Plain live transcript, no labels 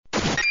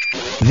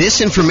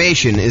This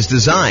information is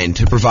designed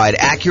to provide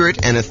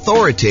accurate and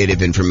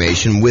authoritative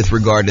information with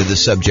regard to the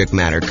subject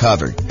matter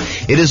covered.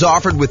 It is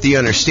offered with the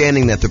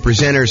understanding that the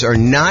presenters are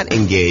not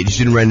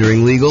engaged in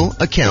rendering legal,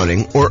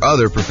 accounting, or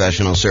other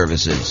professional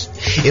services.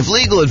 If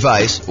legal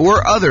advice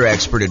or other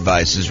expert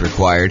advice is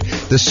required,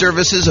 the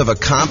services of a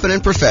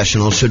competent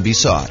professional should be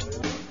sought.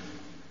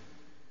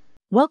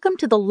 Welcome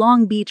to the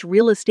Long Beach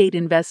Real Estate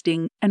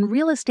Investing and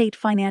Real Estate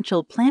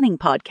Financial Planning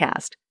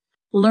Podcast.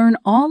 Learn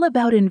all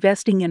about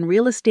investing in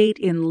real estate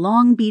in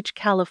Long Beach,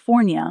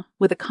 California,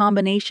 with a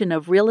combination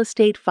of real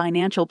estate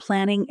financial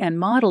planning and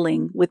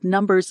modeling with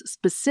numbers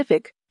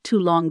specific to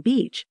Long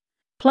Beach,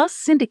 plus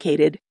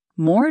syndicated,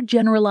 more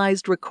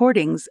generalized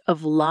recordings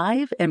of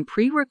live and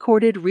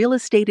pre-recorded real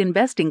estate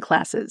investing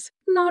classes,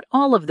 not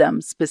all of them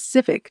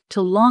specific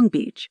to Long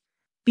Beach.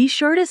 Be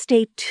sure to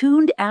stay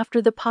tuned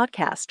after the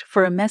podcast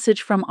for a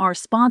message from our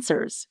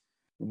sponsors.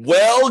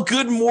 Well,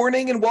 good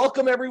morning and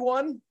welcome,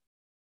 everyone.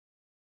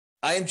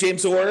 I am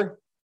James Orr,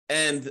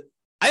 and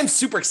I'm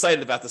super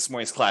excited about this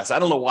morning's class. I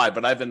don't know why,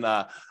 but I've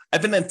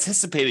been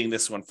anticipating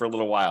this one for a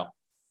little while.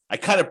 I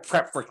kind of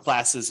prep for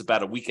classes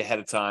about a week ahead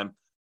of time.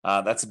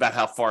 That's about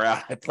how far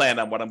out I plan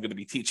on what I'm going to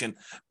be teaching.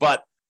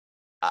 But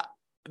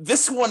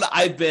this one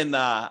I've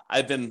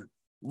been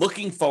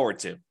looking forward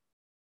to.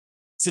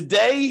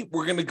 Today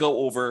we're going to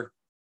go over: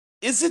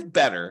 is it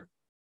better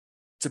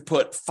to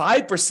put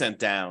 5%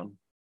 down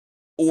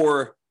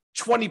or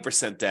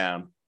 20%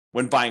 down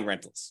when buying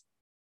rentals?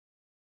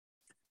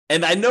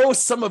 And I know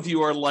some of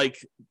you are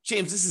like,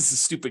 James, this is a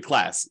stupid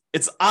class.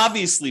 It's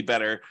obviously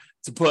better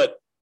to put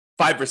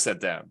 5%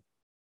 down.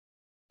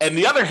 And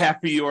the other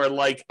half of you are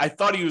like, I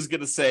thought he was going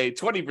to say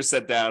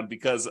 20% down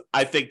because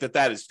I think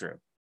that is true.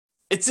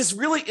 It's this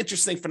really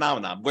interesting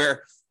phenomenon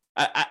where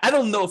I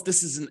don't know if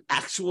this is an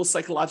actual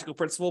psychological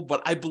principle,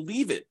 but I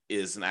believe it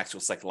is an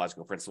actual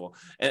psychological principle.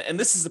 And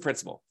this is the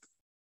principle.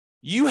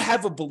 You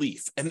have a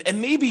belief, and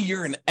maybe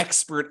you're an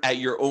expert at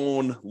your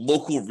own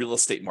local real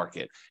estate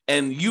market,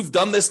 and you've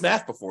done this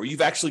math before.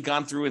 You've actually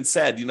gone through and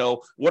said,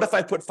 what if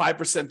I put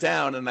 5%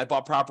 down and I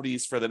bought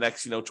properties for the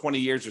next, 20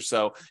 years or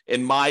so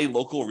in my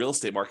local real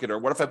estate market? Or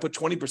what if I put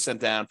 20%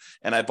 down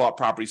and I bought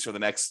properties for the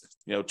next,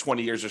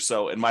 20 years or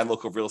so in my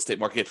local real estate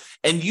market?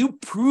 And you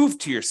prove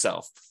to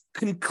yourself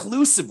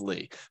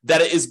conclusively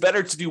that it is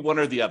better to do one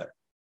or the other.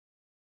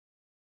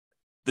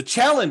 The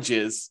challenge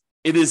is,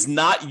 it is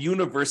not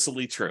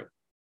universally true.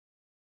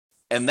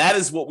 And that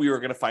is what we are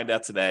going to find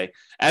out today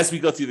as we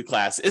go through the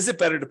class. Is it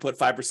better to put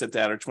 5%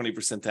 down or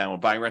 20% down when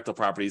buying rental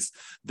properties?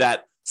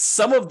 That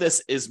some of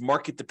this is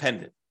market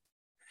dependent.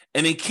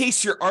 And in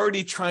case you're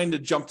already trying to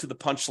jump to the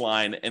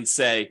punchline and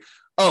say,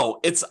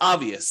 oh, it's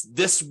obvious,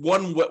 this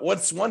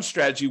one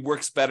strategy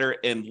works better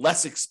in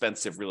less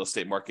expensive real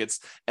estate markets,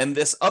 and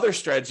this other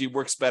strategy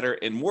works better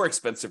in more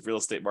expensive real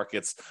estate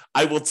markets,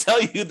 I will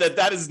tell you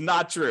that is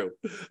not true.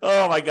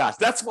 Oh my gosh,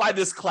 that's why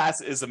this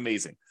class is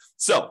amazing.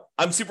 So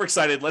I'm super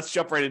excited. Let's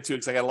jump right into it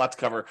because I got a lot to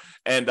cover.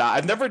 And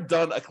I've never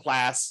done a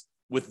class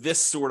with this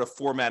sort of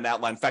format and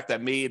outline. In fact, I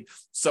made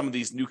some of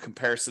these new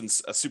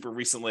comparisons super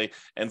recently.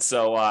 And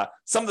so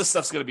some of this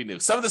stuff's going to be new.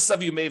 Some of the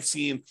stuff you may have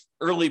seen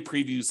early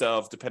previews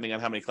of, depending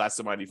on how many classes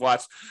of mine you've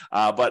watched.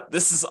 But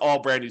this is all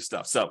brand new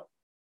stuff. So, all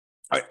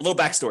right, a little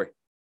backstory.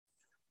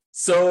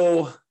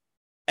 So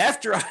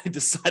after I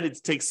decided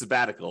to take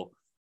sabbatical,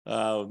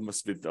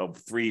 must have been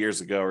 3 years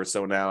ago or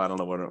so now. I don't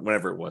know,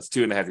 whenever it was,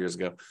 2.5 years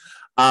ago.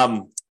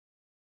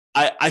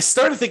 I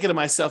started thinking to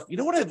myself, you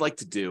know what I'd like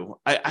to do?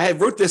 I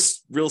wrote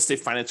this real estate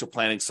financial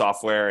planning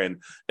software,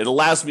 and it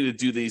allows me to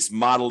do these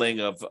modeling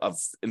of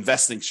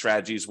investing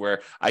strategies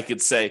where I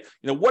could say,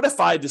 what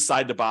if I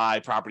decide to buy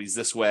properties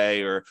this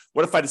way? Or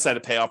what if I decide to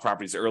pay off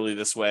properties early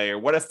this way? Or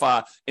what if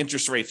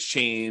interest rates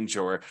change,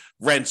 or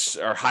rents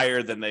are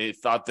higher than they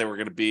thought they were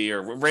going to be,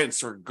 or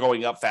rents are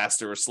going up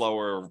faster or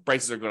slower, or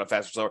prices are going up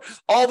faster or slower?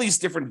 All these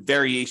different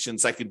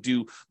variations I could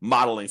do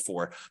modeling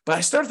for. But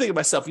I started thinking to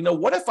myself,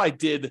 what if I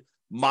did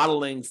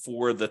modeling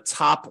for the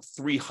top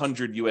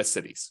 300 U.S.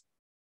 cities?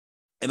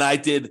 And I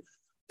did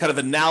kind of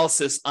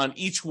analysis on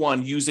each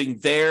one using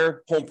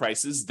their home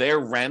prices, their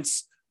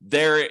rents,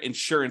 their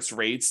insurance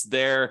rates,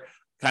 their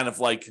kind of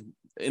like,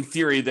 in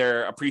theory,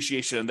 their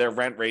appreciation and their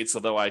rent rates,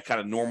 although I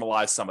kind of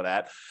normalized some of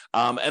that.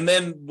 And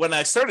then when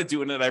I started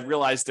doing it, I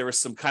realized there was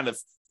some kind of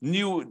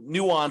new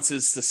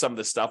nuances to some of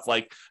this stuff.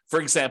 Like, for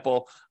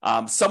example,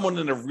 someone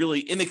in a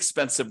really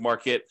inexpensive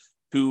market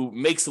who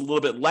makes a little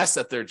bit less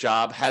at their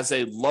job has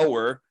a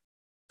lower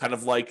kind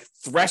of like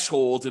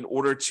threshold in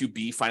order to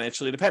be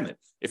financially independent.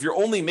 If you're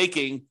only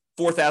making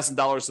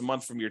 $4,000 a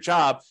month from your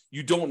job,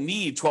 you don't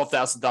need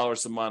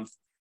 $12,000 a month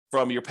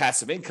from your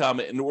passive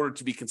income in order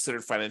to be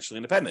considered financially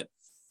independent.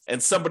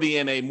 And somebody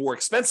in a more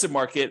expensive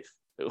market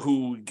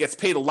who gets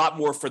paid a lot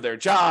more for their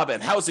job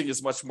and housing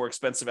is much more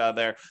expensive out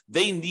there,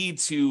 they need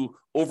to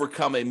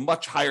overcome a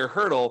much higher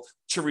hurdle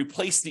to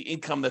replace the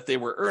income that they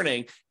were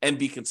earning and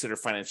be considered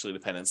financially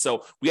independent.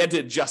 So we had to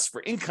adjust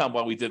for income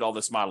while we did all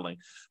this modeling.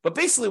 But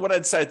basically what I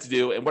decided to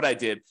do, and what I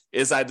did,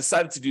 is I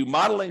decided to do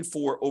modeling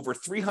for over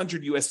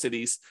 300 US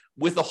cities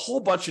with a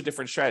whole bunch of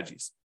different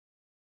strategies.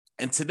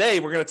 And today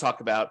we're going to talk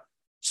about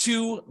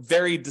two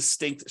very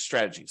distinct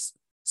strategies.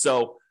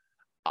 So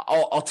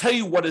I'll tell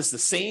you what is the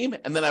same,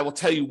 and then I will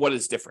tell you what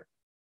is different.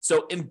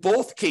 So in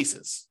both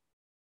cases,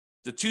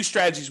 the two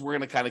strategies we're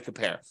going to kind of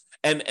compare.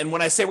 And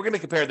when I say we're going to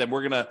compare them,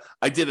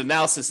 I did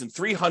analysis in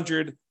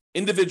 300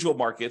 individual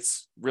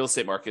markets, real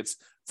estate markets,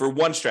 for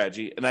one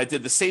strategy. And I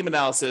did the same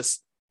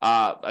analysis.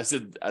 I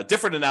did a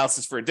different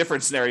analysis for a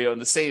different scenario in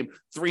the same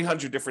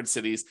 300 different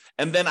cities.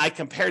 And then I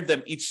compared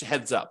them each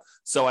heads up.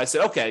 So I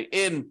said, okay,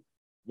 in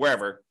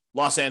wherever,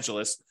 Los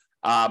Angeles,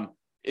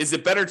 is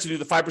it better to do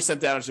the 5%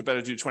 down or is it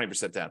better to do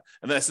 20% down?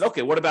 And then I said,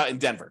 okay, what about in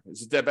Denver?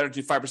 Is it better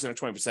to do 5% or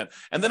 20%?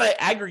 And then I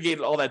aggregated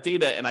all that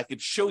data and I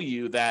could show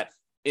you that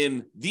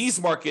in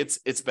these markets,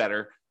 it's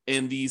better.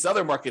 In these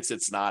other markets,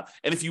 it's not.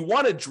 And if you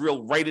want to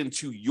drill right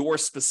into your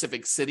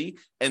specific city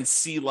and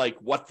see like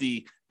what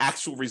the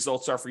actual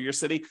results are for your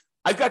city,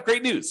 I've got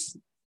great news.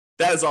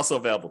 That is also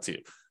available to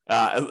you,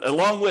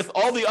 along with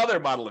all the other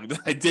modeling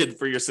that I did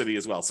for your city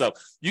as well. So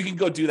you can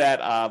go do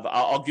that.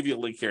 I'll give you a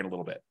link here in a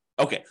little bit.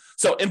 Okay,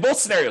 so in both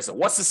scenarios,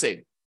 what's the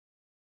same?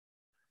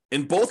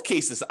 In both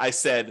cases, I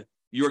said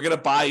you're going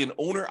to buy an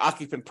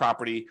owner-occupant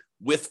property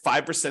with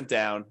 5%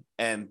 down,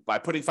 and by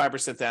putting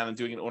 5% down and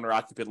doing an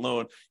owner-occupant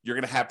loan, you're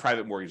going to have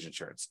private mortgage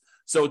insurance.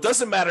 So it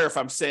doesn't matter if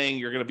I'm saying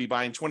you're going to be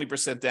buying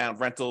 20% down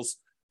rentals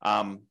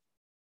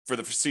for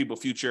the foreseeable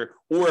future,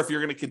 or if you're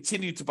going to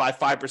continue to buy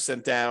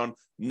 5% down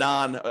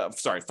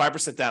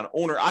 5% down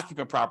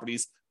owner-occupant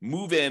properties,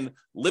 move in,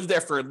 live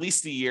there for at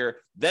least a year,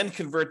 then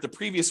convert the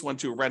previous one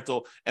to a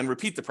rental and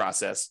repeat the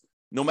process.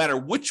 No matter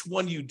which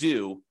one you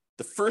do,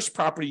 the first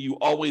property you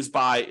always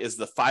buy is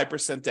the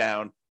 5%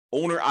 down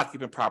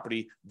owner-occupant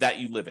property that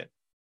you live in.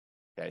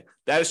 Okay,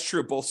 that is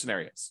true of both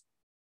scenarios.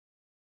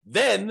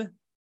 Then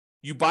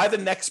you buy the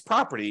next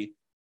property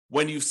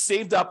when you've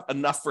saved up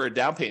enough for a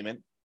down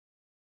payment,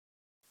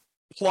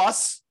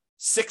 plus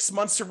 6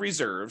 months of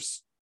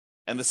reserves,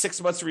 and the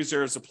 6 months of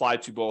reserves apply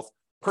to both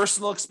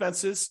personal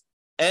expenses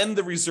and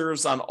the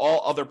reserves on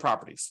all other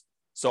properties.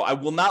 So I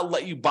will not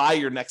let you buy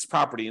your next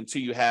property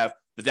until you have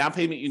the down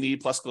payment you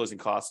need plus closing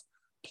costs,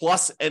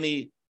 plus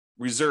any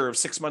reserves,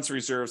 6 months of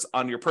reserves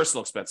on your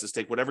personal expenses.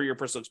 Take whatever your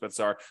personal expenses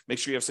are, make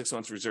sure you have 6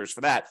 months of reserves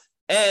for that,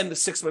 and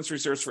 6 months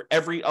reserves for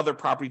every other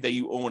property that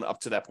you own up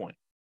to that point.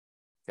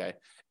 Okay.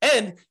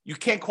 And you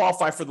can't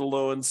qualify for the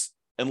loans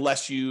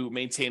unless you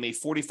maintain a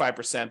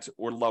 45%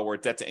 or lower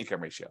debt to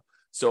income ratio.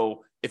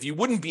 So if you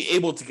wouldn't be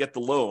able to get the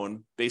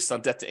loan based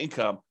on debt to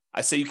income,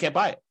 I say you can't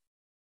buy it.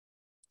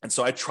 And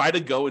so I try to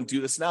go and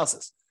do this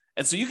analysis.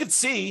 And so you can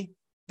see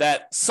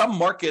that some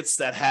markets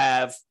that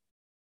have,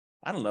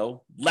 I don't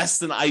know, less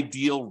than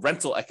ideal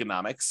rental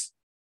economics,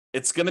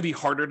 it's going to be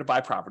harder to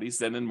buy properties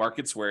than in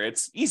markets where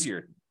it's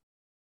easier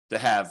to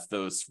have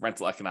those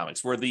rental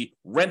economics, where the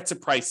rent to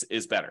price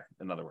is better,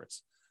 in other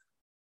words.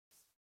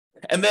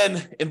 And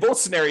then in both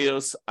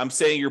scenarios, I'm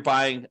saying you're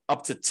buying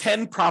up to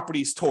 10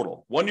 properties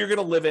total, one you're going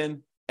to live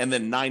in, and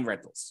then 9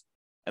 rentals.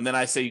 And then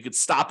I say you could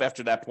stop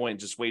after that point and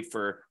just wait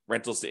for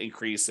rentals to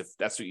increase if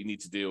that's what you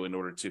need to do in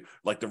order to,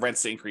 like the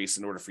rents to increase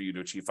in order for you to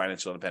achieve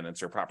financial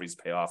independence or properties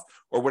to pay off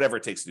or whatever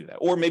it takes to do that.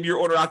 Or maybe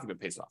your owner occupant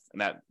pays off and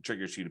that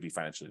triggers you to be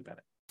financially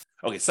independent.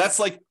 Okay, so that's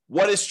like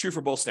what is true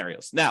for both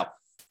scenarios. Now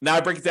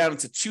I break it down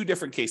into 2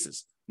 different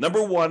cases.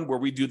 Number one, where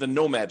we do the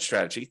nomad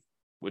strategy,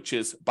 which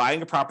is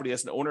buying a property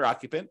as an owner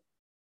occupant,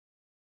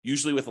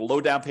 usually with a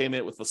low down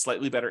payment with a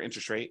slightly better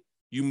interest rate.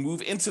 You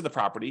move into the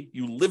property,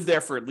 you live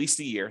there for at least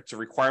a year. It's a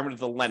requirement of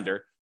the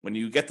lender. When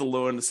you get the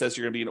loan that says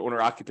you're going to be an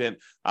owner occupant,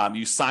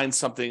 you sign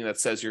something that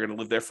says you're going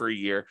to live there for a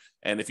year.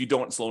 And if you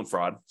don't, it's loan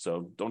fraud.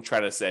 So don't try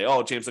to say,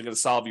 oh, James, I'm going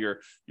to solve or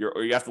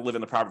you have to live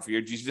in the property for a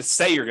year. You just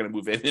say you're going to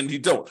move in and you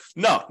don't.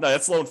 No,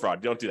 that's loan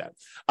fraud. You don't do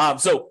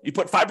that. So you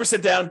put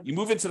 5% down, you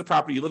move into the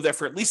property, you live there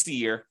for at least a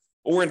year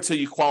or until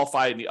you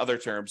qualify in the other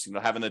terms,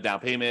 having the down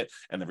payment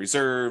and the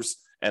reserves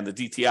and the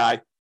DTI.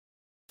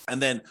 And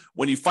then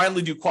when you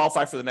finally do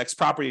qualify for the next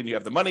property and you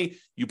have the money,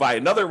 you buy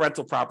another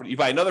rental property, you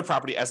buy another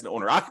property as an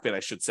owner occupant,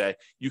 I should say,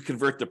 you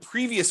convert the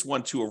previous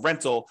one to a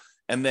rental,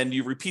 and then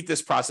you repeat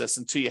this process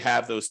until you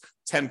have those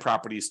 10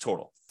 properties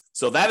total.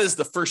 So that is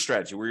the first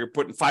strategy where you're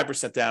putting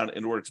 5% down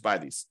in order to buy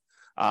these.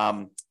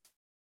 And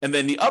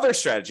then the other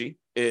strategy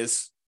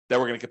that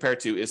we're going to compare it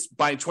to is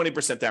buying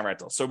 20% down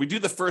rental. So we do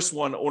the first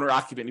one, owner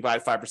occupant, you buy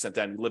 5%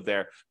 down, you live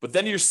there, but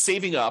then you're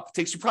saving up. It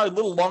takes you probably a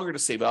little longer to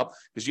save up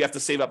because you have to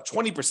save up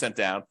 20%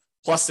 down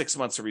plus 6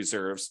 months of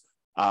reserves,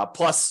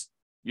 plus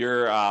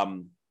your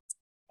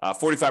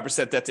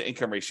 45% debt to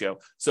income ratio.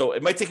 So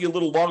it might take you a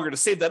little longer to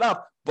save that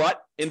up, but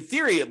in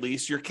theory, at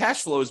least your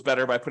cash flow is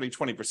better by putting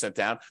 20%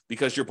 down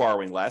because you're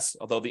borrowing less,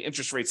 although the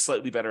interest rate's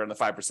slightly better on the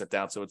 5%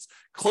 down. So it's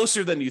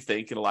closer than you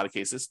think in a lot of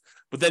cases,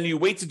 but then you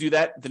wait to do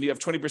that. Then you have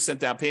 20%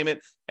 down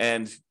payment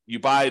and you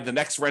buy the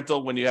next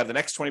rental when you have the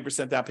next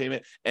 20% down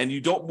payment and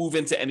you don't move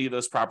into any of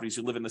those properties.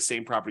 You live in the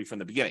same property from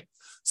the beginning.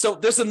 So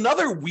there's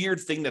another weird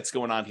thing that's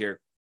going on here.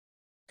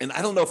 And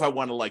I don't know if I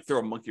want to throw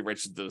a monkey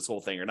wrench into this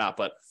whole thing or not,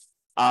 but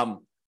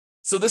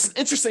so this is an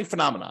interesting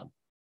phenomenon.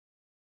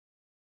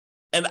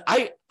 And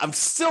I'm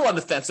still on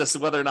the fence as to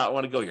whether or not I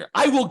want to go here.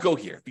 I will go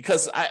here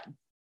because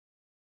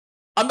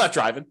I'm not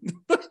driving.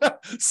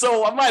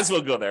 So I might as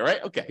well go there,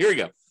 right? Okay, here we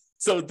go.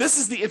 So this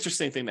is the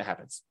interesting thing that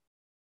happens.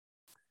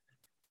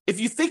 If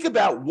you think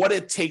about what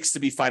it takes to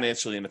be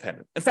financially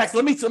independent. In fact,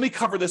 let me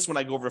cover this when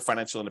I go over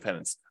financial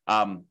independence,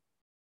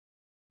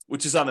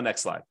 which is on the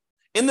next slide.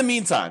 In the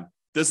meantime,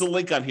 there's a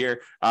link on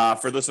here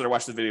for those that are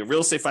watching the video,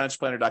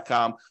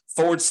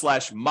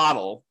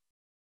 realestatefinancialplanner.com/model.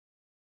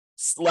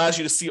 Allows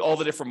you to see all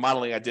the different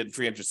modeling I did in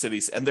 300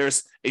 cities. And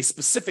there's a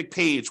specific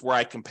page where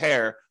I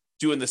compare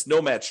doing this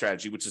nomad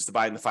strategy, which is to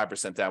buying the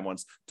 5% down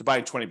ones, to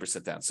buying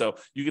 20% down. So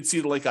you can see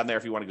the link on there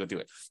if you want to go do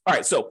it. All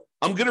right, so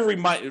I'm going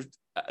to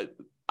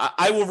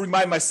I will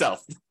remind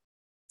myself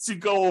to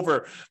go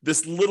over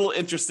this little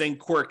interesting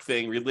quirk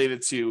thing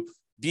related to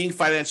being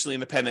financially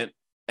independent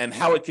and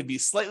how it could be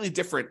slightly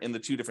different in the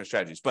two different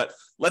strategies. But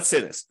let's say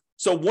this.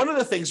 So one of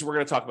the things we're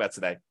going to talk about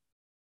today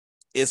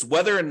is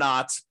whether or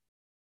not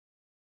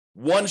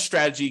one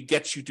strategy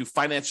gets you to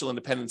financial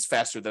independence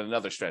faster than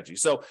another strategy.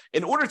 So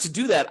in order to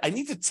do that, I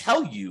need to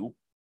tell you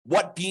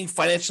what being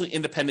financially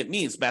independent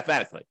means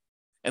mathematically.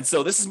 And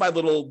so this is my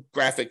little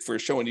graphic for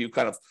showing you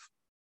kind of,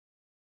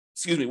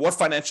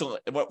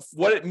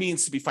 what it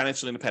means to be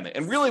financially independent.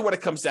 And really what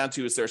it comes down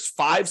to is there's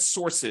 5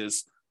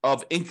 sources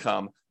of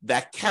income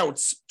that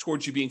counts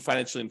towards you being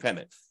financially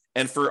independent.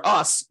 And for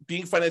us,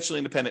 being financially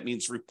independent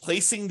means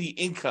replacing the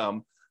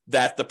income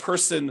that the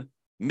person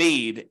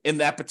made in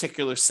that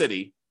particular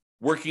city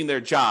working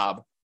their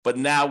job, but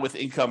now with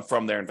income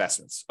from their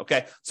investments,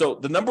 okay? So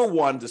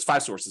there's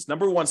 5 sources.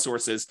 Number 1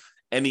 source is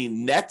any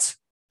net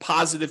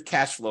positive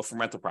cash flow from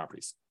rental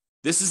properties.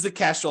 This is the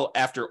cash flow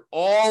after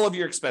all of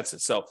your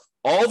expenses. So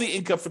all the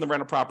income from the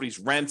rental properties,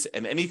 rent,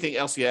 and anything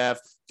else you have.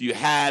 If you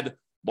had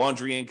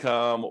laundry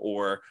income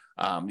or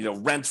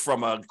rent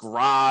from a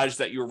garage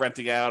that you were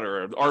renting out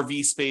or an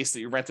RV space that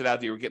you rented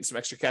out that you were getting some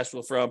extra cash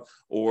flow from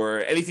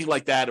or anything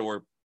like that,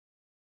 or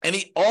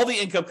all the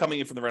income coming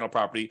in from the rental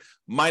property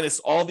minus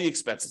all the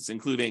expenses,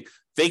 including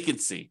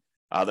vacancy,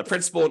 the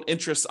principal and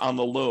interest on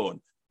the loan,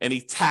 any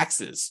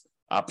taxes,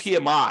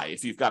 PMI,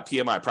 if you've got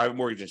PMI, private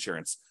mortgage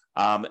insurance,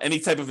 any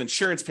type of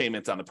insurance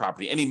payment on the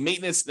property, any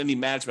maintenance, any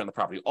management on the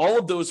property, all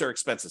of those are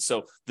expenses.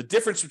 So the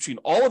difference between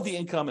all of the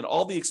income and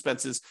all the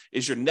expenses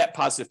is your net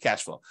positive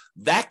cash flow.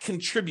 That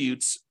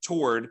contributes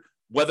toward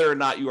whether or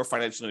not you are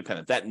financially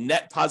independent. That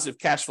net positive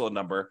cash flow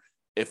number,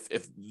 if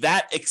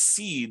that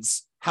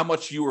exceeds how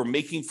much you are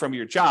making from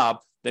your job,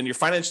 then you're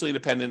financially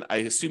independent. I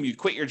assume you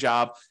quit your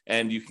job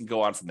and you can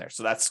go on from there.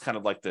 So that's kind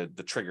of like the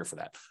trigger for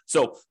that.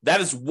 So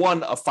that is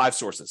one of 5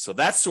 sources. So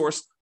that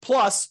source,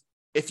 plus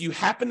if you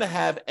happen to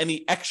have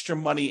any extra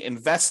money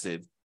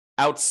invested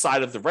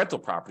outside of the rental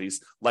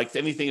properties, like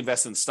anything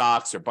invested in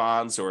stocks or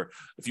bonds, or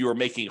if you are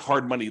making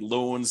hard money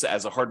loans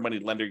as a hard money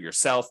lender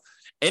yourself,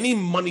 any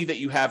money that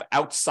you have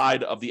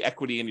outside of the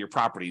equity in your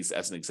properties,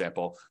 as an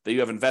example, that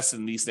you have invested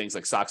in these things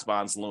like stocks,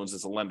 bonds, loans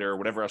as a lender, or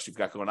whatever else you've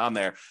got going on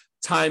there,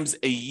 times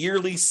a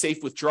yearly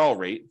safe withdrawal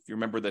rate. If you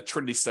remember the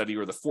Trinity study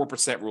or the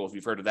 4% rule, if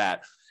you've heard of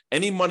that,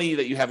 any money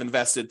that you have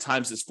invested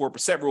times this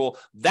 4% rule,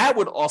 that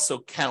would also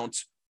count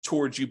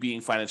towards you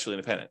being financially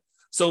independent.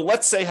 So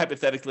let's say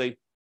hypothetically,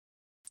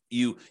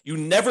 you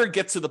never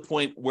get to the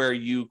point where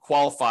you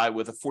qualify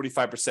with a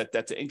 45%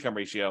 debt to income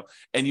ratio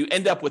and you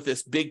end up with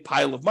this big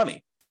pile of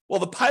money. Well,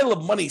 the pile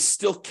of money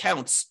still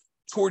counts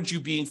towards you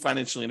being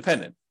financially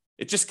independent.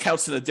 It just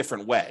counts in a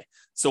different way.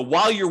 So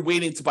while you're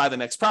waiting to buy the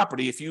next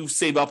property, if you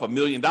save up $1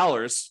 million,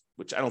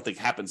 which I don't think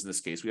happens in this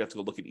case, we have to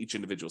go look at each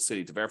individual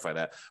city to verify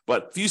that.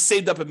 But if you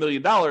saved up $1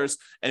 million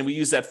and we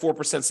use that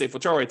 4% safe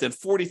withdrawal rate, then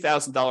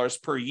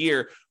 $40,000 per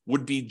year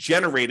would be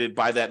generated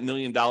by that $1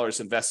 million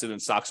invested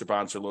in stocks or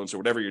bonds or loans or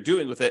whatever you're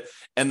doing with it.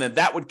 And then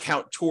that would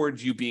count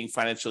towards you being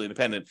financially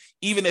independent,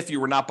 even if you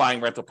were not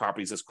buying rental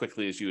properties as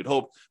quickly as you would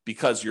hope,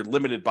 because you're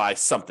limited by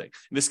something.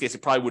 In this case,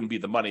 it probably wouldn't be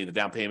the money, the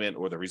down payment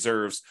or the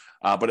reserves,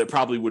 but it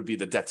probably would be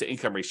the debt to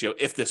income ratio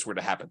if this were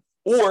to happen.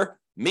 Or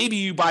maybe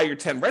you buy your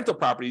 10 rental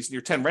properties and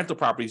your 10 rental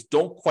properties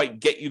don't quite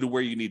get you to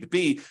where you need to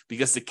be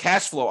because the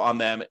cash flow on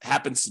them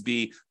happens to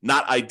be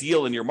not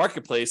ideal in your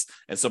marketplace.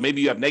 And so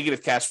maybe you have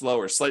negative cash flow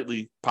or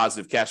slightly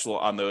positive cash flow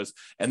on those.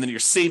 And then you're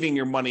saving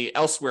your money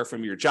elsewhere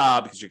from your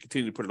job because you're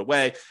continuing to put it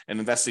away and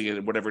investing it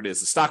in whatever it is,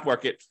 the stock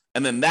market.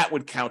 And then that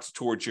would count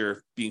towards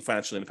your being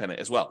financially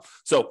independent as well.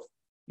 So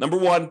number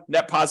 1,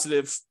 net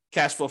positive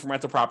cash flow from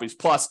rental properties,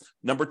 plus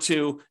number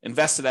 2,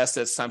 invested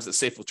assets times the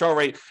safe withdrawal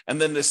rate. And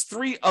then there's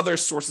 3 other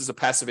sources of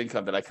passive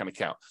income that I kind of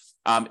count.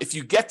 If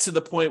you get to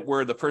the point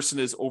where the person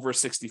is over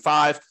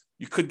 65,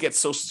 you could get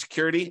Social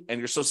Security, and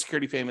your Social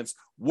Security payments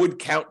would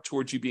count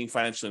towards you being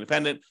financially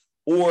independent.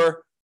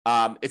 Or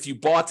if you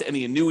bought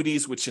any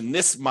annuities, which in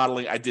this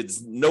modeling, I did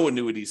no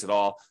annuities at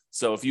all.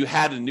 So if you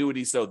had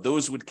annuities, though,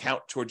 those would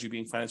count towards you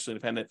being financially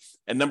independent.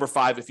 And number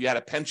 5, if you had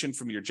a pension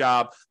from your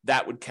job,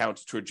 that would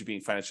count towards you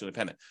being financially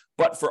independent.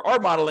 But for our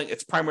modeling,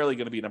 it's primarily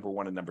going to be number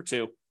 1 and number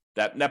 2,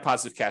 that net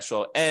positive cash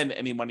flow and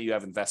any money you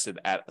have invested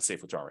at a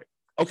safe withdrawal rate.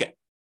 Okay.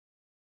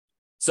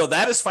 So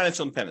that is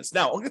financial independence.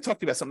 Now, I'm going to talk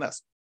to you about something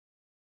else.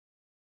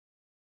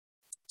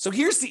 So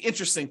here's the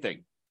interesting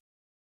thing.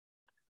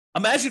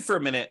 Imagine for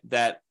a minute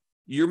that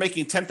you're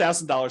making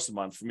 $10,000 a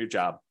month from your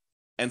job.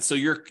 And so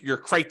your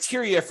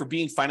criteria for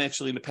being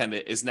financially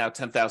independent is now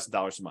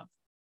 $10,000 a month.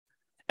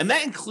 And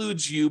that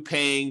includes you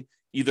paying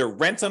either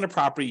rent on a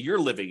property you're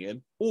living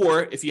in,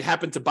 or if you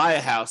happen to buy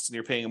a house and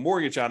you're paying a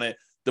mortgage on it,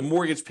 the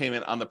mortgage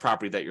payment on the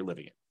property that you're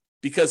living in.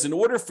 Because in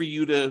order for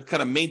you to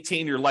kind of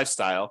maintain your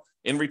lifestyle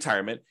in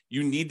retirement,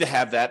 you need to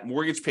have that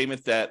mortgage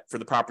payment that for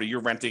the property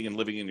you're renting and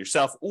living in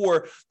yourself,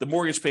 or the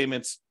mortgage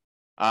payments.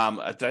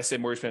 Did I say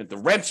mortgage payment? The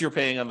rent you're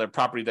paying on the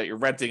property that you're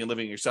renting and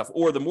living in yourself,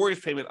 or the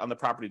mortgage payment on the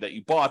property that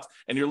you bought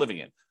and you're living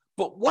in.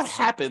 But what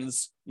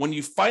happens when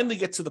you finally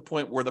get to the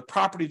point where the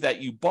property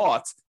that you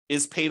bought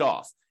is paid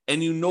off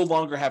and you no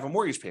longer have a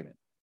mortgage payment?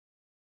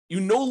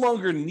 You no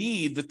longer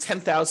need the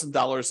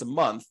 $10,000 a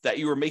month that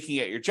you were making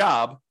at your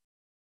job,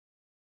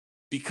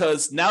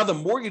 because now the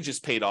mortgage is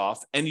paid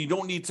off and you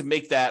don't need to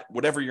make that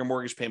whatever your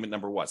mortgage payment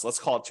number was. Let's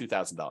call it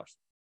 $2,000.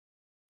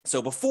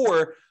 So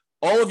before,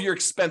 all of your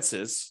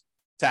expenses,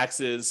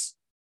 taxes,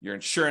 your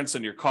insurance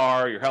on your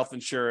car, your health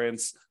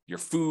insurance, your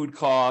food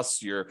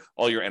costs,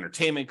 all your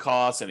entertainment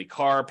costs, any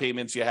car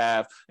payments you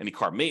have, any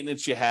car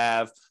maintenance you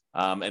have,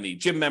 any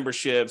gym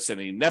memberships,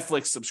 any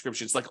Netflix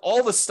subscriptions, like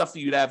all the stuff that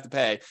you'd have to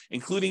pay,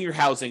 including your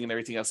housing and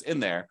everything else in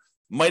there,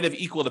 might have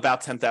equaled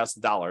about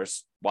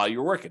 $10,000 while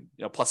you're working,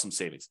 plus some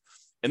savings.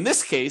 In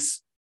this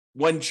case,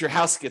 once your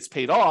house gets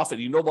paid off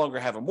and you no longer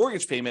have a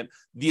mortgage payment,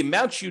 the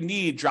amount you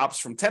need drops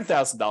from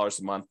 $10,000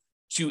 a month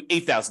to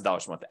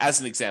 $8,000 a month, as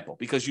an example,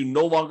 because you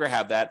no longer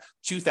have that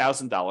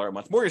 $2,000 a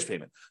month mortgage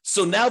payment.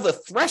 So now the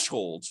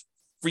threshold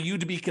for you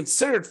to be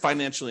considered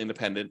financially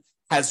independent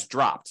has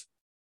dropped.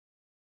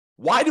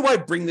 Why do I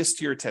bring this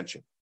to your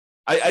attention?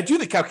 I do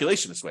the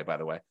calculation this way, by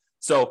the way.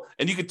 So,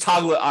 and you could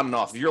toggle it on and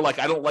off. If you're like,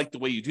 I don't like the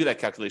way you do that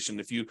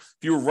calculation, if you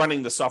were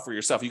running the software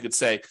yourself, you could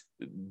say,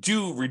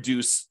 do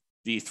reduce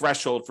the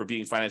threshold for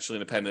being financially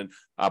independent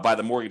by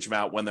the mortgage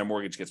amount when their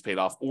mortgage gets paid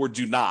off, or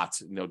do not,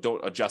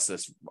 don't adjust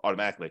this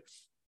automatically.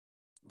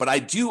 But I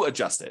do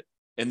adjust it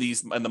in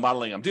the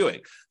modeling I'm doing.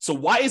 So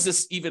why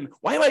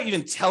am I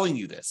even telling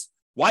you this?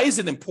 Why is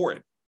it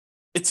important?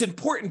 It's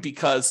important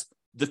because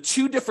the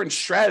two different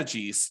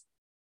strategies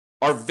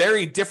are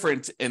very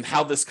different in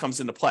how this comes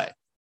into play.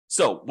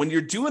 So when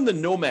you're doing the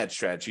nomad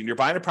strategy and you're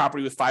buying a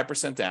property with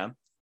 5% down,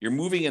 you're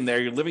moving in there,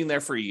 you're living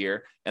there for a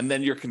year, and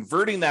then you're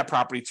converting that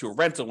property to a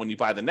rental when you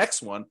buy the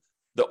next one,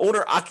 the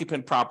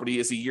owner-occupant property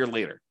is a year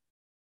later.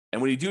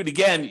 And when you do it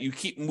again, you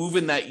keep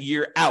moving that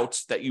year out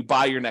that you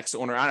buy your next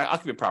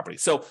owner-occupant property.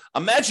 So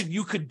imagine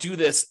you could do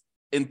this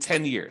in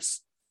 10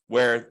 years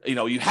where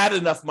you had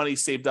enough money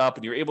saved up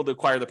and you're able to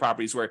acquire the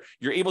properties where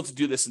you're able to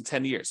do this in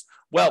 10 years.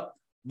 Well,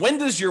 when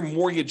does your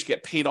mortgage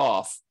get paid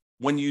off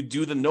when you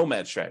do the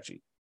nomad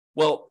strategy?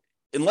 Well,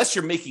 unless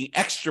you're making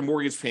extra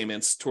mortgage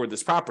payments toward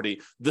this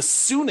property, the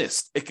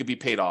soonest it could be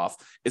paid off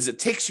is it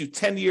takes you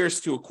 10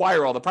 years to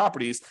acquire all the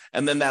properties.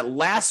 And then that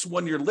last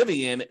one you're living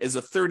in is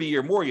a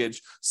 30-year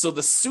mortgage. So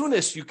the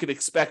soonest you could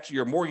expect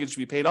your mortgage to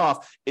be paid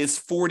off is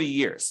 40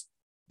 years.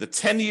 The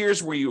 10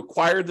 years where you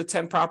acquired the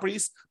 10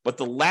 properties, but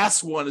the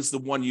last one is the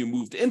one you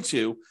moved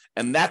into.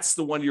 And that's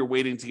the one you're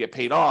waiting to get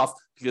paid off,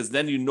 because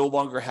then you no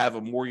longer have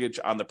a mortgage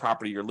on the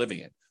property you're living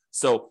in.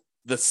 So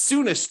the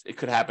soonest it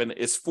could happen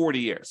is 40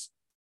 years.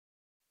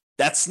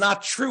 That's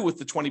not true with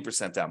the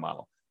 20% down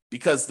model,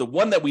 because the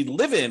one that we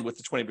live in with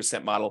the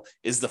 20% model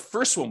is the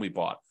first one we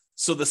bought.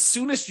 So the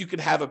soonest you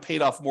could have a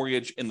paid off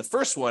mortgage in the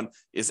first one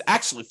is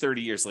actually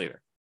 30 years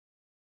later.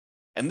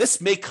 And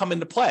this may come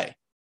into play.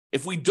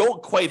 If we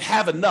don't quite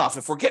have enough,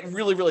 if we're getting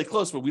really, really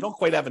close, but we don't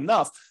quite have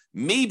enough,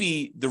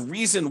 maybe the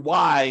reason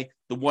why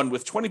the one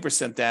with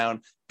 20%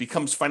 down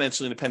becomes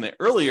financially independent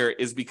earlier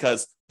is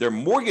because their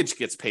mortgage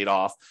gets paid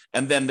off,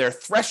 and then their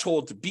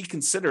threshold to be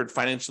considered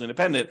financially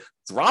independent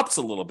drops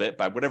a little bit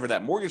by whatever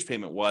that mortgage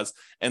payment was.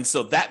 And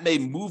so that may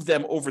move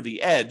them over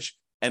the edge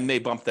and may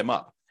bump them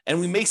up. And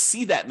we may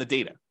see that in the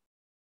data.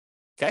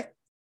 Okay.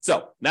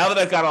 So now that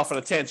I've got off on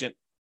a tangent,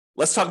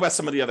 let's talk about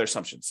some of the other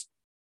assumptions.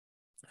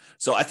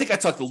 So I think I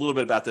talked a little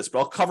bit about this, but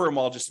I'll cover them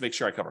all just to make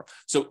sure I cover them.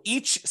 So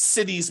each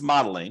city's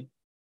modeling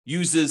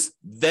uses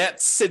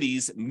that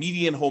city's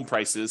median home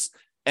prices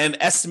and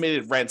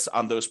estimated rents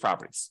on those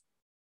properties.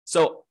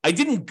 So I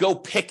didn't go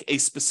pick a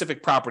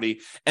specific property,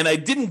 and I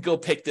didn't go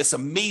pick this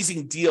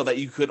amazing deal that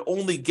you could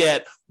only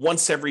get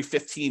once every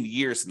 15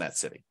 years in that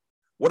city.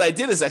 What I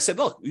did is I said,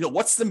 look,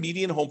 what's the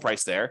median home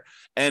price there?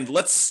 And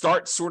let's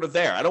start sort of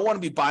there. I don't want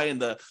to be buying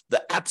the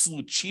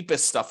absolute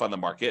cheapest stuff on the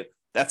market.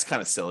 That's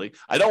kind of silly.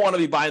 I don't want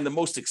to be buying the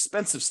most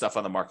expensive stuff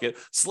on the market.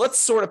 So let's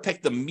sort of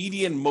pick the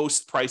median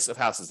most price of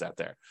houses out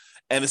there.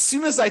 And as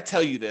soon as I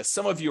tell you this,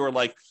 some of you are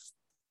like,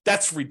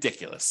 that's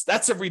ridiculous.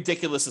 That's a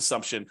ridiculous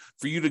assumption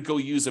for you to go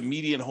use a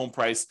median home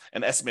price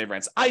and estimated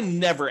rents. I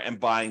never am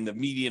buying the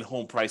median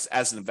home price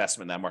as an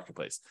investment in that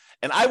marketplace.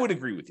 And I would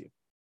agree with you.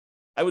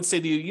 I would say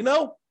to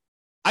you,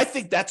 I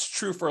think that's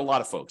true for a lot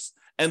of folks.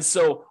 And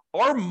so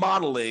our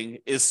modeling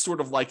is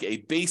sort of like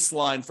a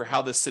baseline for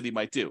how this city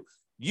might do.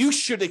 You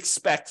should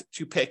expect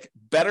to pick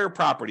better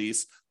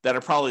properties that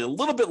are probably a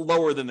little bit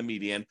lower than the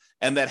median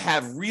and that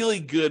have really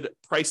good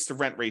price to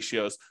rent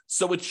ratios.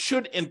 So it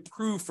should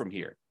improve from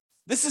here.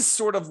 This is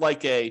sort of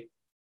like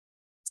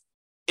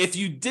if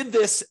you did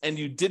this and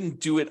you didn't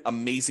do it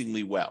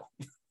amazingly well,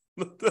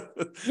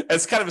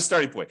 as kind of a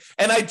starting point.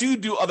 And I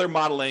do other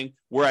modeling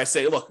where I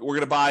say, look, we're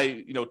going to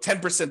buy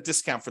 10%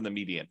 discount from the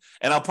median.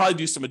 And I'll probably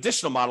do some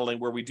additional modeling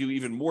where we do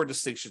even more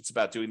distinctions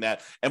about doing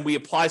that. And we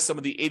apply some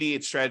of the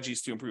 88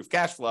 strategies to improve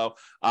cash flow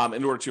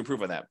in order to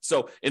improve on that.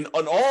 So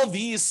on all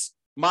these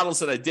models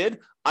that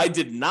I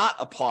did not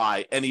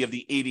apply any of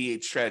the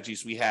 88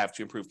 strategies we have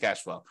to improve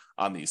cash flow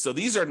on these. So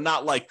these are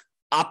not like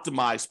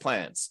optimized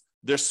plans.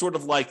 They're sort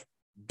of like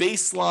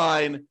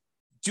baseline,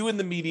 doing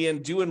the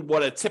median, doing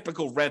what a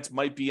typical rent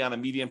might be on a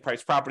median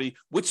price property,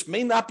 which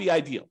may not be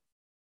ideal.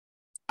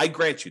 I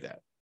grant you that.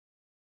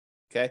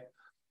 Okay.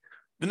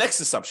 The next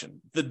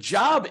assumption, the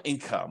job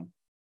income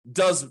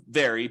does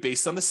vary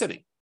based on the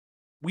city.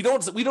 We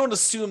don't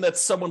assume that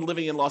someone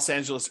living in Los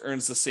Angeles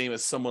earns the same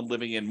as someone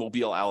living in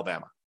Mobile,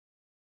 Alabama.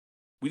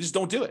 We just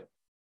don't do it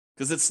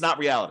because it's not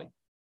reality.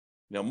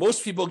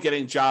 Most people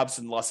getting jobs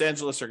in Los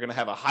Angeles are going to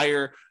have a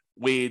higher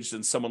wage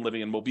than someone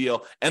living in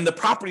Mobile, and the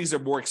properties are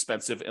more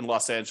expensive in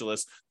Los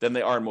Angeles than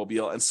they are in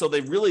Mobile, and so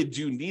they really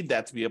do need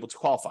that to be able to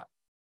qualify.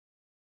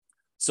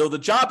 So the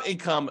job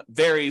income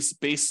varies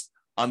based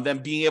on them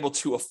being able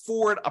to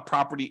afford a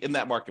property in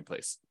that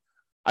marketplace.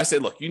 I say,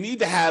 look, you need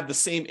to have the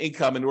same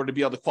income in order to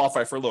be able to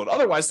qualify for a loan.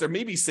 Otherwise, there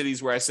may be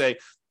cities where I say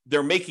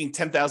they're making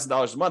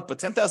 $10,000 a month, but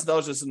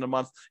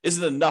 $10,000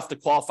 isn't enough to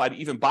qualify to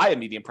even buy a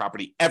median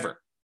property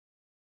ever.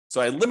 So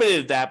I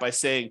limited that by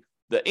saying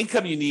the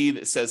income you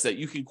need says that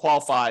you can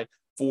qualify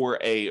for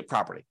a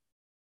property,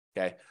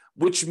 okay?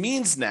 Which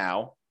means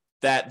now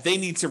that they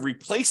need to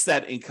replace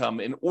that income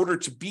in order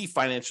to be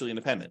financially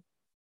independent.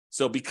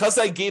 So because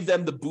I gave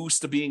them the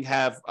boost to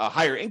have a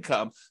higher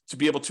income to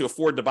be able to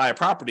afford to buy a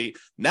property,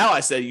 now I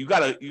say you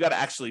gotta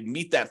actually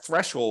meet that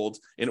threshold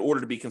in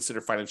order to be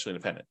considered financially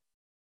independent.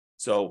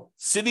 So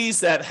cities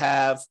that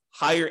have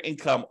higher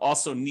income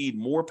also need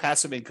more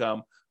passive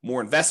income, more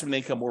investment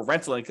income, more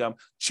rental income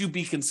to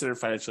be considered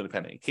financially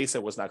independent, in case I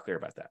was not clear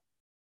about that.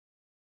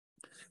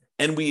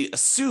 And we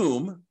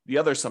assume, the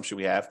other assumption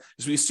we have,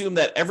 is we assume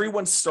that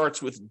everyone starts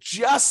with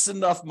just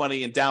enough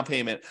money in down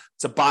payment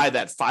to buy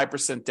that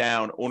 5%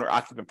 down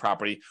owner-occupant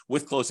property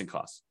with closing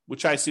costs,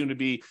 which I assume to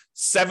be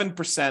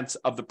 7%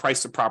 of the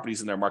price of properties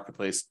in their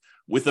marketplace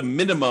with a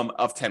minimum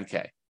of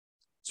 $10K.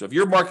 So if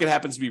your market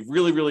happens to be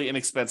really, really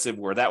inexpensive,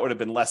 where that would have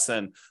been less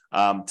than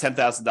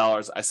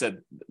 $10,000, I said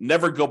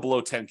never go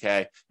below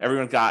 $10K.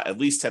 Everyone got at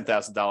least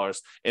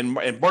 $10,000.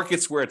 In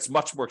markets where it's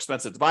much more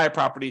expensive to buy a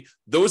property,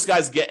 those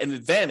guys get an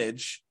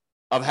advantage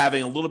of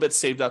having a little bit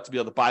saved up to be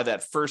able to buy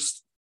that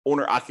first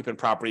owner-occupant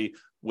property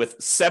with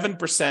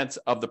 7%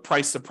 of the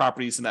price of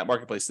properties in that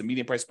marketplace, the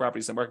median price of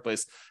properties in the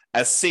marketplace,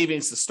 as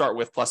savings to start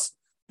with, plus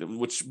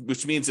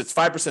which means it's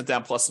 5%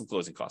 down plus some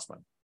closing cost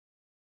money.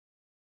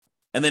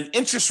 And then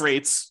interest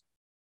rates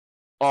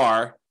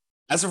are,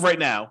 as of right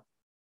now,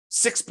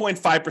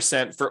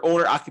 6.5% for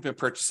owner-occupant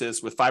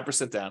purchases with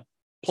 5% down,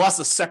 plus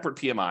a separate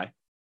PMI,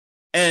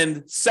 and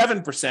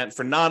 7%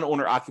 for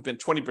non-owner-occupant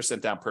 20%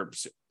 down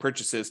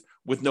purchases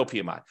with no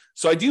PMI.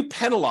 So I do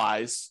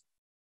penalize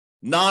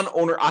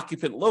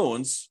non-owner-occupant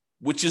loans,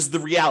 which is the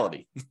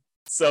reality.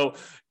 So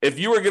if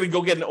you were going to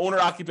go get an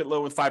owner-occupant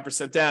loan with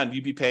 5% down,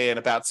 you'd be paying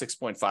about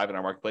 6.5 in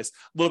our marketplace,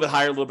 a little bit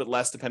higher, a little bit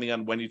less, depending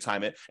on when you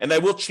time it. And I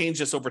will change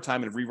this over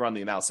time and rerun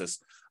the analysis.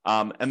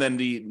 And then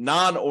the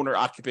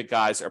non-owner-occupant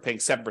guys are paying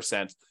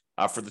 7%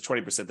 for the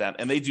 20% down,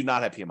 and they do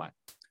not have PMI.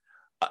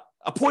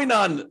 A point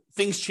on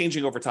things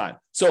changing over time.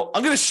 So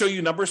I'm going to show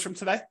you numbers from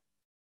today.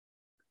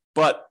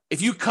 But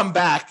if you come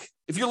back,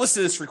 if you're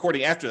listening to this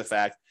recording after the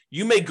fact,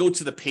 you may go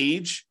to the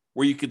page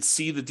where you could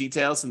see the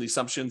details and the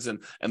assumptions and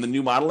the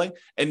new modeling,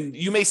 and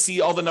you may see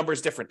all the numbers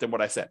different than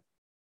what I said.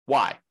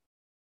 Why?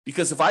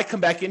 Because if I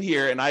come back in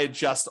here and I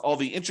adjust all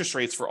the interest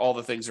rates for all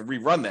the things and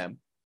rerun them,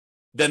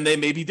 then they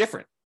may be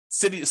different.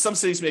 Some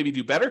cities maybe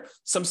do better,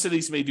 some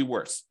cities may do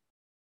worse.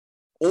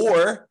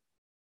 Or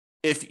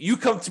if you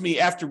come to me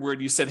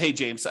afterward, you said, hey,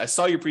 James, I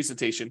saw your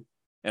presentation,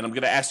 and I'm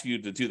going to ask you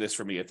to do this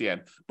for me at the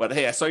end, but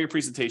hey, I saw your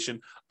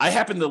presentation. I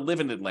happen to live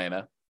in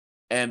Atlanta,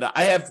 and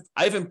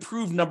I've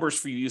improved numbers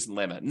for you using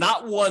Atlanta,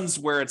 not ones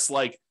where it's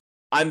like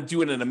I'm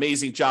doing an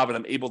amazing job and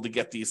I'm able to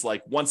get these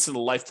like once in a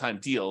lifetime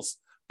deals,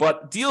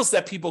 but deals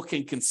that people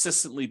can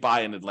consistently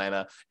buy in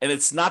Atlanta. And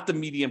it's not the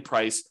median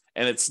price,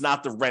 and it's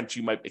not the rent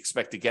you might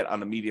expect to get on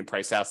the median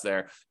price house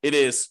there. It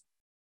is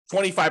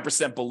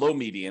 25% below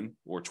median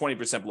or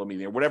 20% below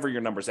median, or whatever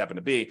your numbers happen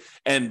to be.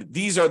 And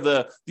these are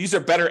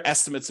better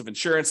estimates of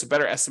insurance,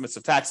 better estimates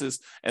of taxes.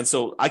 And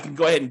so I can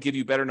go ahead and give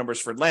you better numbers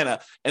for Atlanta.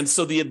 And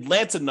so the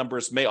Atlanta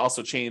numbers may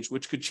also change,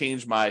 which could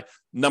change my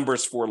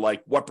numbers for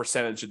like what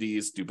percentage of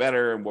these do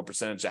better and what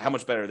percentage, how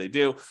much better they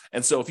do.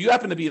 And so if you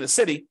happen to be in a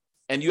city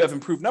and you have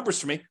improved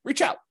numbers for me,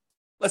 reach out.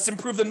 let's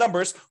improve the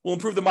numbers. We'll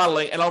improve the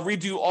modeling, and I'll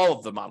redo all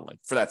of the modeling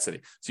for that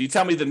city. So you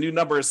tell me the new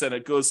numbers, and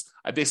it goes,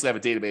 I basically have a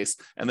database,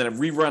 and then it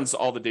reruns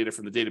all the data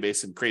from the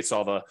database and creates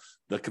all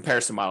the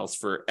comparison models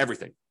for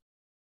everything.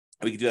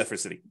 And we can do that for a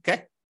city,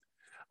 okay?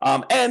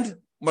 And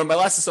one of my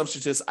last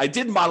assumptions is I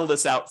did model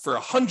this out for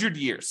 100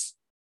 years.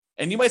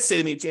 And you might say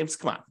to me, James,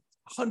 come on,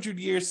 100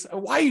 years?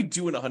 Why are you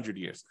doing 100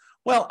 years?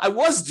 Well, I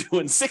was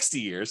doing 60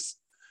 years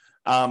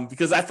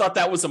because I thought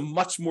that was a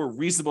much more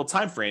reasonable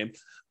time frame.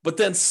 But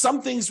then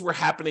some things were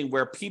happening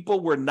where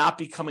people were not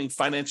becoming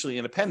financially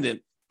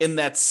independent in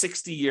that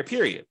 60-year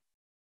period.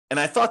 And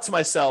I thought to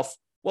myself,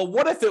 well,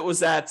 what if it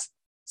was at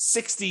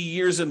 60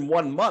 years and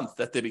 1 month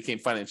that they became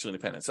financially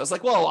independent? So I was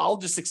like, well, I'll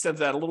just extend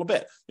that a little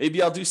bit.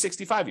 Maybe I'll do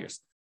 65 years.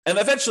 And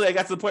eventually I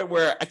got to the point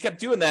where I kept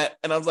doing that.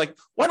 And I was like,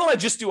 why don't I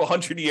just do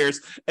 100 years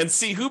and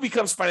see who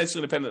becomes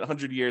financially independent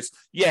 100 years?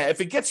 Yeah,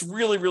 if it gets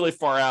really, really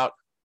far out,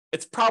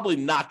 it's probably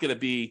not going to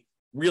be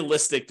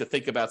realistic to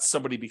think about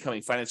somebody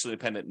becoming financially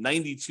independent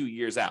 92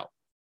 years out.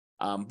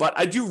 But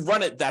I do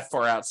run it that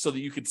far out so that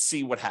you could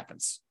see what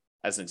happens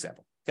as an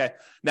example. Okay.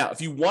 Now,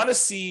 if you want to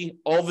see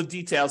all the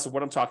details of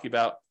what I'm talking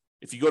about,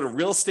 if you go to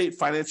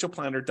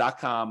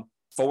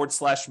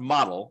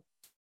realestatefinancialplanner.com/model,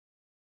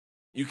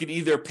 you can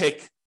either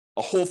pick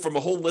from a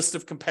whole list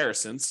of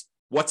comparisons,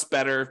 what's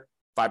better,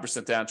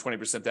 5% down,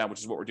 20% down, which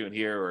is what we're doing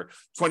here, or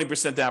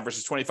 20% down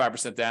versus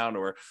 25% down,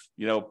 or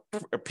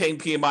paying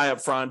PMI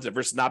up front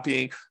versus not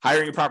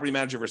hiring a property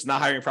manager versus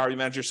not hiring a property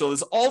manager. So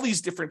there's all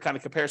these different kind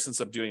of comparisons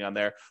I'm doing on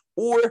there.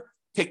 Or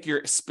pick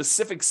your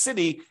specific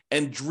city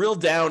and drill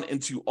down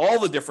into all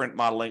the different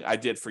modeling I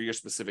did for your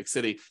specific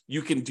city.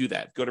 You can do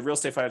that. Go to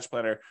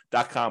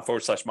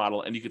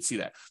realestatefinancialplanner.com/model, and you can see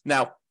that.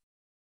 Now,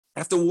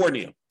 I have to warn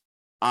you,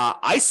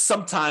 I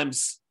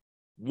sometimes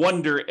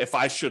wonder if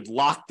I should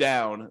lock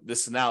down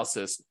this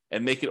analysis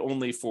and make it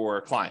only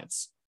for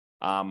clients.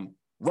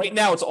 Right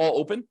now, it's all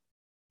open,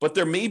 but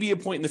there may be a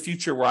point in the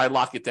future where I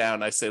lock it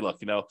down. I say,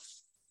 look,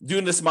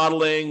 doing this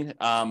modeling,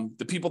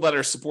 the people that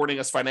are supporting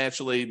us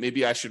financially,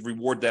 maybe I should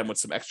reward them with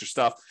some extra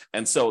stuff.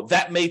 And so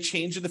that may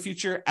change in the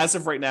future. As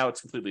of right now, it's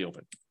completely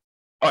open.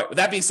 All right, with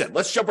that being said,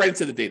 let's jump right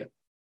into the data.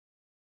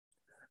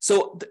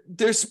 So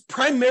there's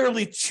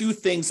primarily two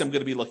things I'm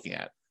going to be looking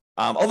at.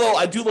 Although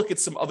I do look at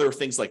some other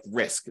things like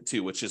risk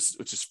too, which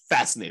is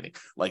fascinating.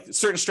 Like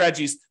certain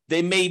strategies,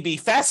 they may be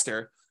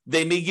faster,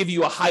 they may give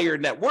you a higher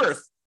net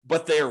worth,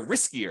 but they're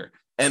riskier,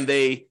 and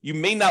you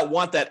may not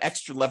want that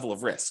extra level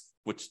of risk,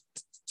 which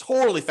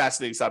totally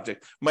fascinating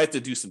subject. Might have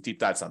to do some deep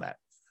dives on that.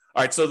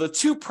 All right, so the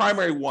two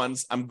primary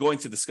ones I'm going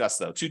to discuss,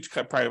 though, two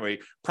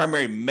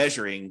primary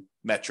measuring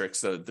metrics,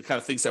 the kind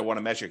of things I want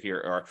to measure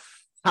here are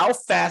how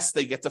fast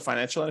they get to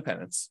financial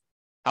independence,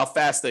 how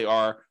fast they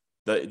are,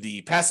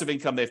 the passive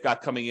income they've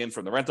got coming in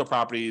from the rental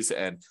properties,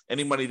 and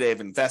any money they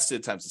have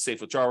invested times the safe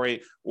withdrawal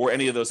rate, or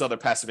any of those other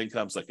passive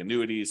incomes like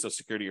annuities, Social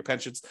Security, or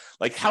pensions.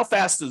 Like how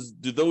fast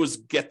do those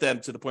get them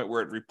to the point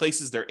where it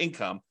replaces their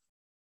income?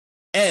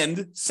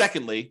 And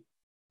secondly,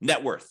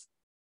 net worth.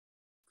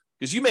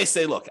 Because you may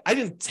say, look, I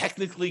didn't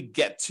technically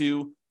get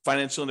to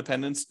financial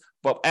independence,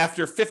 but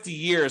after 50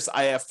 years,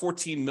 I have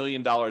 $14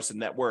 million in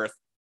net worth.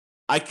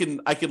 I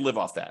can live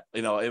off that.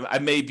 I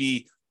may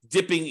be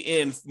dipping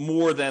in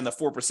more than the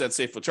 4%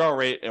 safe withdrawal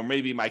rate, or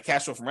maybe my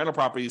cash flow from rental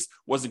properties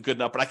wasn't good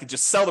enough, but I could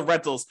just sell the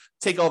rentals,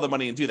 take all the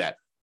money and do that,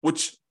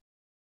 which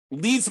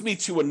leads me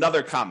to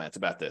another comment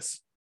about this.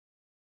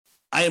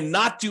 I am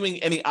not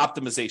doing any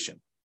optimization.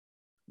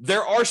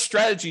 There are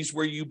strategies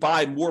where you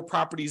buy more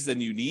properties than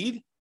you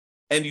need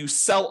and you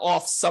sell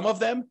off some of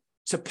them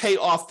to pay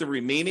off the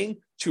remaining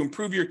to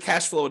improve your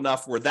cash flow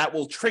enough where that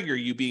will trigger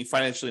you being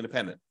financially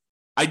independent.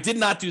 I did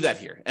not do that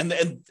here. And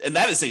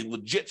that is a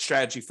legit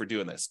strategy for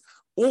doing this.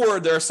 Or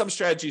there are some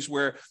strategies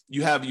where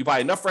you buy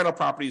enough rental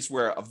properties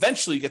where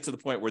eventually you get to the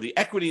point where the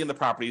equity in the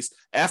properties,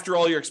 after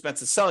all your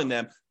expenses selling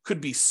them,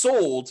 could be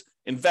sold,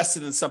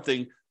 invested in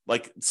something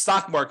like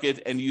stock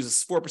market, and use a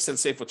 4%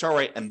 safe withdrawal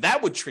rate, and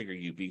that would trigger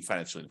you being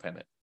financially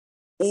independent.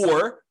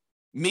 Or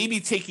maybe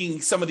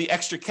taking some of the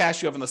extra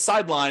cash you have on the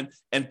sideline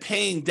and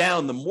paying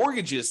down the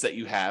mortgages that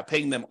you have,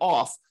 paying them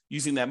off,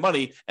 using that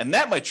money, and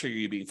that might trigger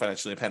you being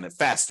financially independent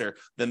faster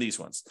than these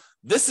ones.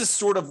 This is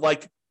sort of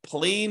like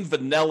plain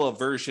vanilla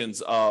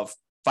versions of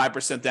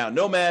 5% down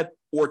nomad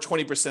or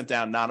 20%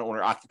 down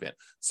non-owner occupant.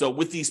 So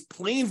with these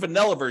plain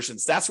vanilla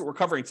versions, that's what we're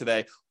covering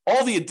today.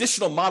 All the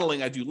additional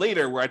modeling I do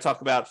later, where I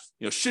talk about,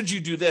 should you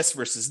do this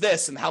versus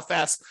this, and how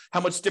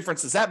much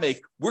difference does that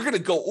make? We're going to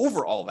go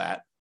over all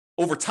that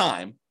over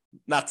time,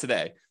 not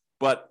today,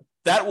 but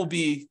that will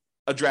be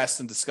addressed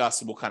and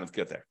discussed, and we'll kind of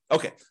get there.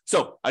 Okay,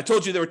 so I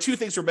told you there were two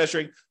things we're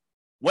measuring: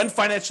 when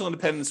financial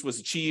independence was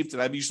achieved,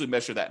 and I usually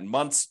measure that in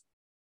months,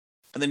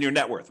 and then your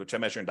net worth, which I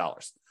measure in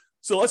dollars.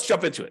 So let's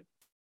jump into it.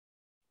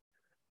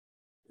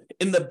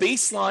 In the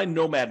baseline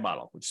nomad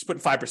model, which is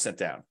putting 5%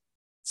 down,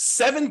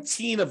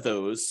 17 of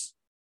those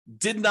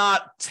did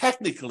not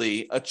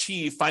technically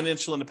achieve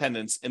financial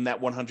independence in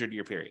that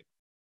 100-year period,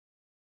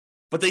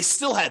 but they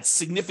still had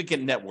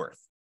significant net worth.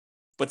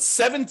 But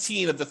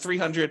 17 of the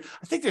 300,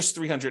 I think there's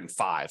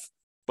 305,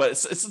 but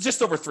it's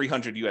just over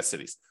 300 U.S.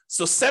 cities.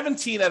 So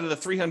 17 out of the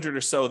 300 or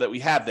so that we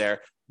have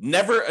there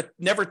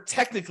never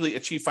technically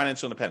achieved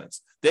financial independence.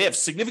 They have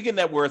significant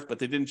net worth, but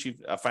they didn't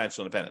achieve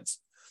financial independence.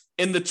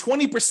 In the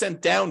 20%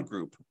 down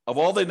group, of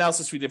all the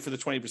analysis we did for the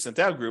 20%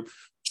 down group,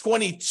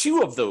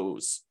 22 of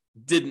those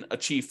didn't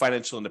achieve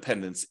financial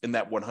independence in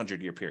that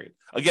 100-year period.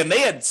 Again,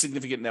 they had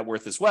significant net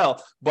worth as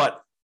well,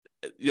 but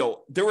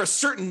there were a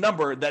certain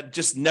number that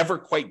just never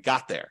quite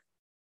got there.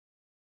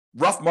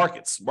 Rough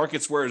markets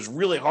where it's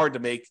really hard to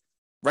make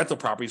rental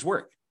properties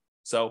work.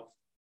 So,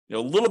 a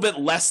little bit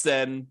less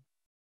than,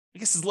 I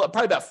guess it's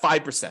probably about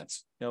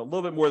 5%, a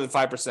little bit more than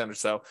 5% or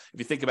so. If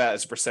you think about it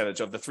as a percentage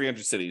of the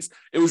 300 cities,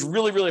 it was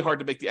really, really hard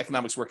to make the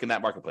economics work in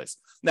that marketplace.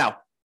 Now,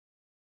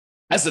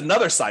 as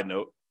another side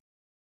note,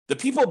 the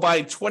people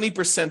buying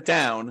 20%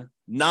 down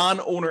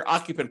non-owner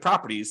occupant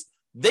properties,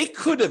 they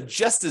could have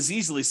just as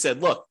easily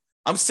said, look,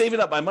 I'm saving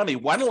up my money.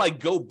 Why don't I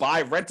go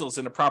buy rentals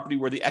in a property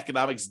where the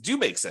economics do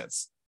make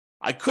sense?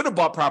 I could have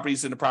bought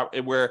properties in a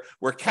property where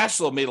cash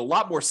flow made a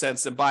lot more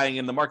sense than buying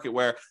in the market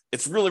where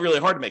it's really,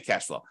 really hard to make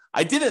cash flow.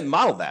 I didn't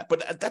model that,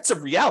 but that's a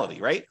reality,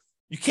 right?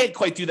 You can't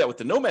quite do that with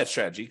the nomad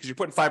strategy because you're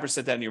putting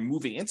 5% down and you're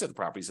moving into the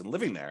properties and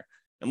living there.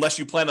 Unless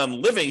you plan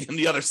on living in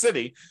the other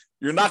city,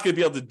 you're not going to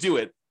be able to do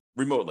it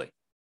remotely,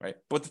 right?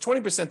 But the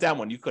 20% down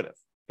one, you could have,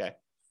 okay?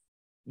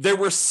 There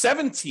were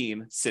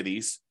 17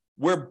 cities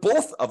where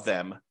both of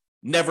them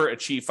never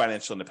achieved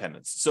financial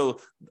independence.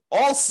 So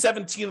all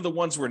 17 of the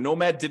ones where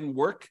nomad didn't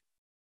work,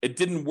 it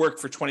didn't work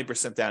for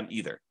 20% down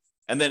either.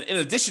 And then in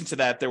addition to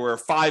that, there were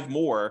 5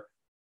 more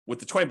with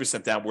the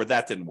 20% down where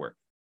that didn't work.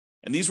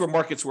 And these were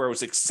markets where it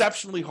was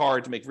exceptionally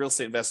hard to make real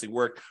estate investing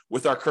work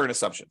with our current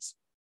assumptions.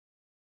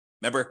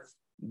 Remember,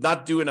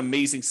 not doing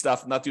amazing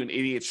stuff, not doing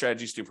 88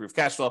 strategies to improve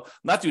cash flow,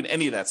 not doing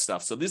any of that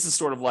stuff. So this is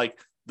sort of like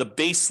the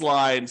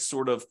baseline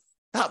sort of,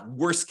 not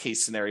worst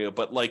case scenario,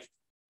 but like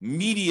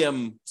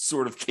medium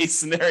sort of case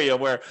scenario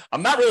where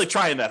I'm not really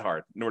trying that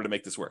hard in order to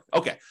make this work.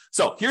 Okay,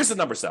 so here's the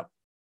numbers though.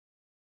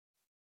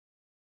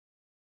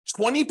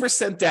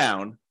 20%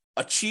 down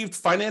achieved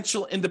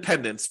financial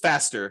independence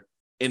faster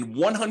in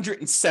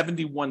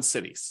 171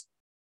 cities.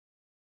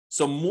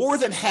 So more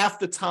than half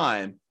the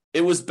time,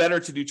 it was better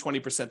to do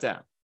 20%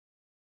 down.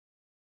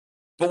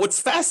 But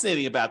what's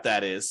fascinating about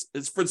that is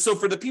for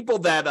the people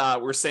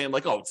that were saying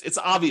like, oh, it's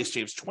obvious,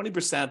 James,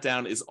 20%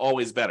 down is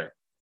always better.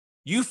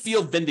 You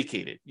feel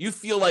vindicated. You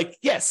feel like,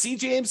 yeah, see,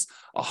 James,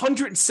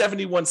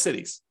 171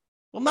 cities.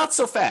 Well, not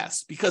so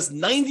fast because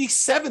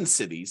 97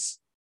 cities,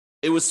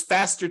 it was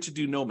faster to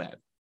do nomad.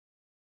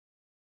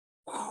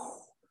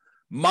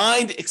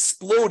 Mind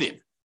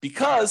exploded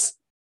because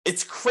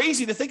it's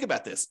crazy to think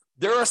about this.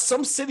 There are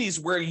some cities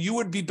where you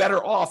would be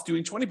better off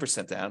doing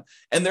 20% down,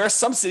 and there are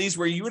some cities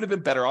where you would have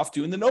been better off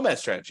doing the nomad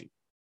strategy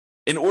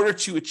in order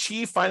to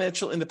achieve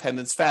financial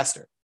independence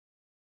faster.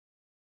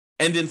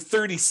 And in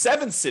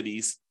 37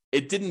 cities,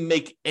 it didn't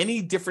make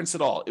any difference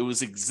at all. It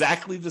was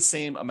exactly the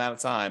same amount of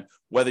time,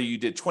 whether you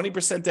did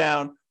 20%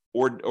 down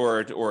or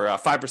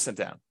 5%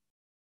 down.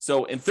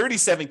 So in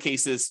 37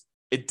 cases,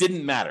 it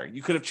didn't matter.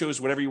 You could have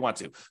chose whatever you want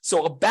to.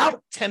 So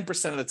about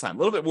 10% of the time, a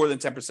little bit more than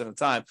 10% of the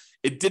time,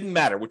 it didn't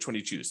matter which one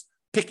you choose.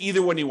 Pick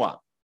either one you want.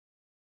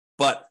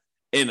 But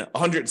in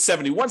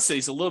 171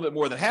 cities, a little bit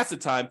more than half the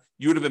time,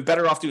 you would have been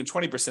better off doing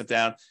 20%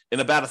 down. In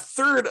about a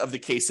third of the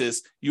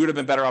cases, you would have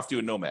been better off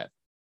doing nomad.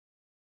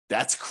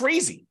 That's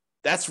crazy.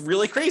 That's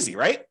really crazy,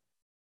 right?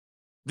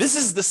 This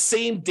is the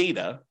same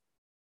data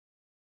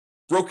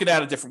broken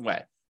out a different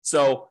way.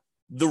 So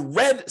the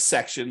red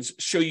sections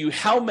show you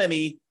how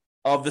many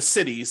of the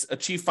cities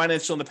achieve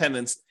financial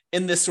independence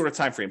in this sort of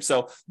time frame.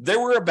 So there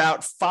were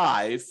about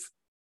 5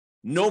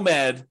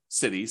 nomad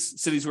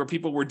cities where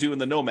people were doing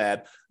the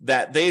nomad,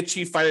 that they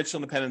achieved financial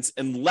independence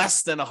in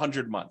less than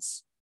 100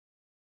 months.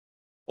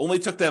 Only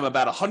took them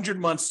about 100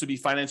 months to be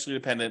financially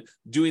independent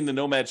doing the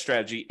nomad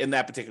strategy in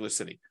that particular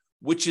city,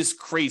 which is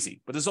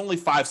crazy. But there's only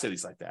 5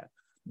 cities like that.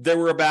 There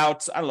were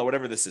about, I don't know,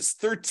 whatever this is,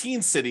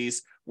 13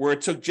 cities where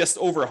it took just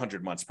over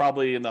 100 months,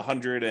 probably in the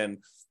 100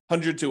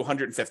 to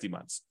 150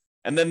 months.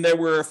 And then there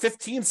were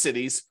 15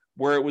 cities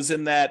where it was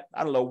in that,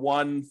 I don't know,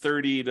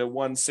 130 to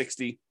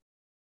 160,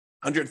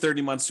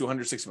 130 months to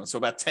 160 months. So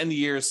about 10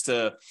 years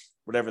to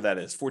whatever that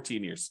is,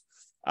 14 years,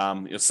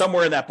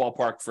 somewhere in that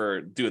ballpark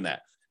for doing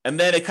that. And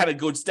then it kind of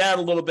goes down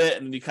a little bit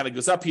and then it kind of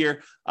goes up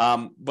here.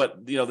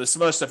 But there's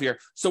some other stuff here.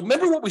 So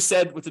remember what we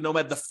said with the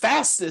nomad, the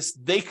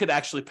fastest they could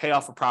actually pay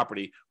off a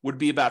property would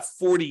be about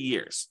 40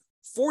 years.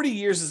 40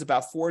 years is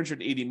about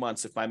 480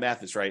 months, if my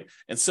math is right.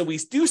 And so we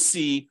do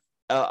see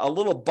a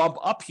little bump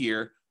up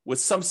here with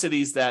some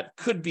cities that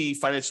could be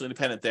financially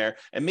independent there.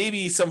 And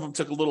maybe some of them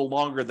took a little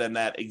longer than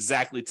that,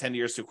 exactly 10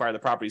 years to acquire the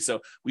property.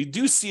 So we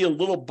do see a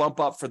little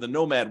bump up for the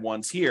nomad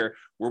ones here,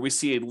 where we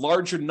see a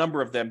larger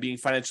number of them being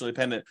financially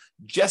independent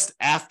just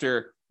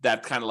after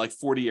that kind of like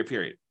 40-year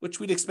period, which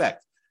we'd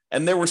expect.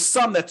 And there were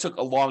some that took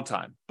a long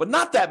time, but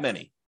not that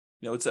many.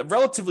 It's a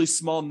relatively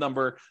small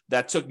number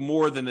that took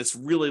more than this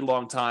really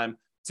long time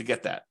to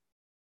get that.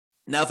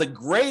 Now, the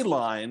gray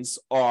lines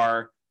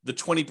are the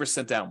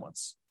 20% down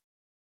ones.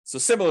 So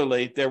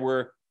similarly, there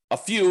were a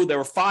few, there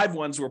were 5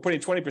 ones who were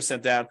putting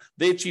 20% down.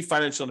 They achieved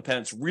financial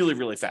independence really,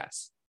 really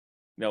fast.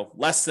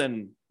 Less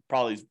than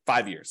probably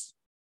 5 years.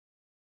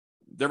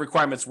 Their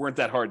requirements weren't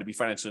that hard to be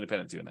financially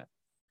independent doing that.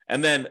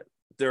 And then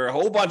there are a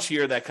whole bunch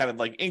here that kind of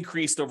like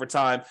increased over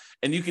time,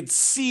 and you can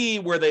see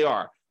where they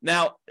are.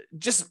 Now,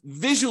 just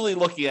visually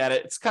looking at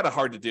it, it's kind of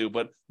hard to do,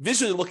 but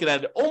visually looking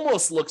at it, it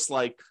almost looks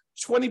like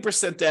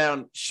 20%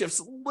 down shifts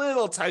a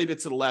little tiny bit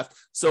to the left.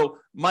 So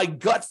my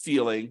gut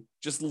feeling,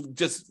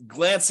 just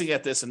glancing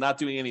at this and not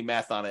doing any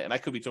math on it, and I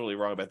could be totally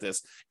wrong about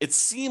this, it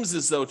seems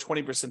as though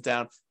 20%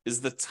 down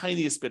is the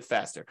tiniest bit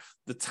faster,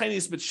 the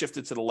tiniest bit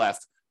shifted to the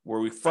left, where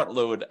we front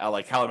load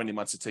like how many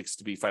months it takes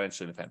to be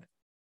financially independent.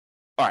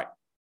 All right.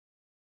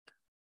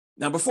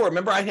 Now, before,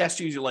 remember I asked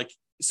you, like,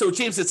 so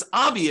James, it's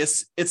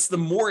obvious it's the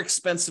more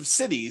expensive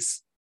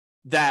cities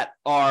that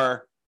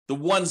are the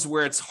ones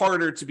where it's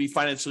harder to be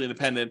financially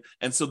independent.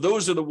 And so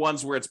those are the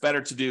ones where it's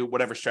better to do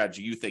whatever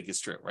strategy you think is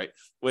true, right?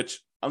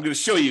 Which I'm going to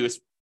show you is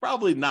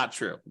probably not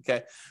true,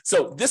 okay?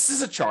 So this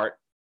is a chart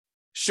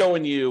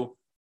showing you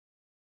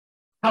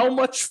how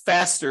much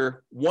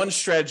faster one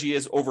strategy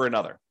is over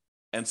another.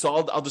 And so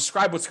I'll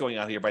describe what's going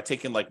on here by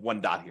taking like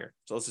one dot here.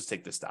 So let's just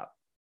take this dot.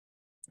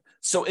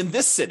 So in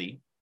this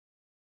city,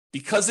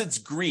 because it's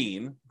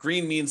green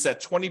means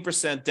that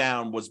 20%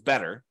 down was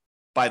better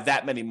by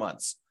that many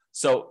months.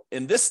 So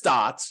in this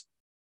dot,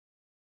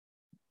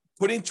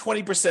 putting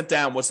 20%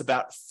 down was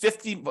about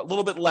a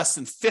little bit less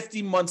than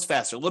 50 months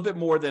faster, a little bit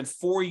more than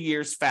 4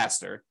 years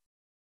faster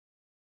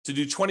to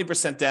do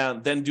 20%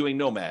 down than doing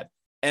Nomad.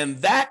 And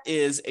that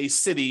is a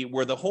city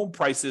where the home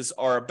prices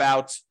are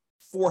about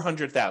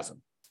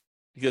 400,000,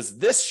 because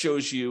this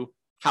shows you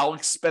how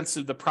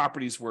expensive the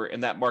properties were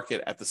in that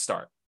market at the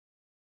start.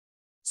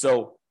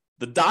 So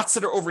the dots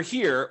that are over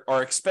here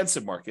are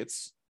expensive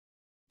markets.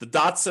 The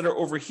dots that are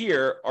over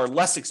here are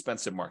less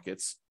expensive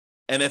markets.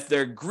 And if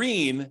they're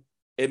green,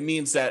 it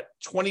means that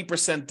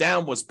 20%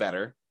 down was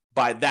better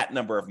by that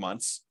number of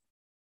months.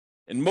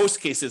 In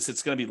most cases,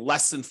 it's going to be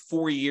less than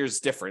 4 years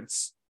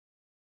difference.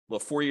 Well,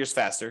 4 years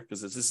faster,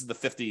 because this is the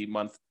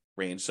 50-month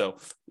range. So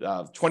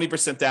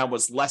 20% down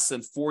was less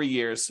than 4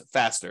 years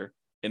faster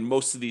in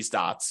most of these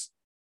dots.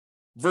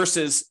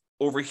 Versus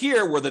over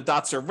here, where the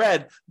dots are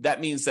red,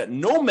 that means that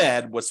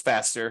Nomad was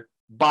faster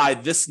by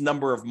this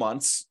number of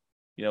months.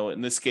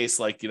 In this case,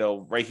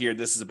 right here,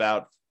 this is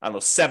about,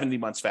 70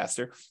 months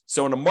faster.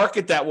 So in a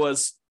market that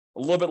was a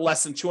little bit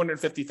less than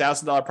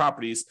 $250,000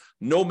 properties,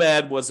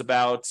 Nomad was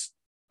about,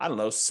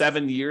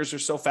 7 years or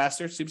so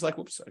faster. Seems like,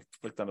 whoops, I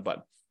clicked on the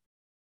button.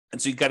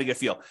 And so you got to get a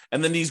feel.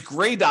 And then these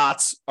gray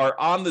dots are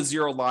on the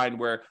zero line,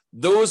 where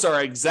those are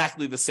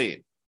exactly the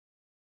same.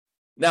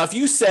 Now, if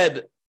you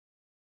said,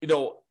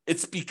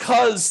 it's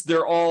because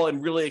they're all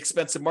in really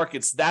expensive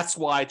markets, that's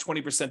why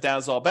 20% down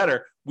is all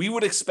better, we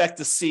would expect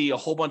to see a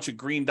whole bunch of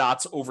green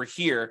dots over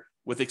here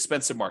with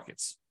expensive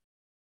markets.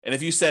 And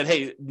if you said,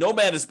 hey,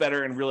 Nomad is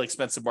better in really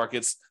expensive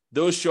markets,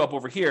 those show up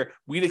over here,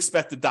 we'd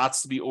expect the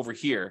dots to be over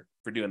here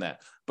for doing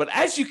that. But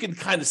as you can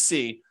kind of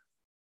see,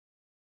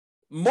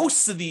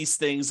 most of these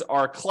things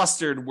are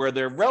clustered where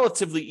they're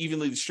relatively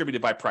evenly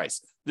distributed by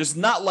price. There's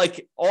not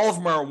like all of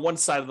them are on one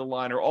side of the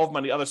line or all of them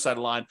on the other side of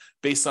the line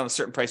based on a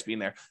certain price being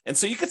there. And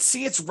so you could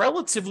see it's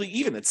relatively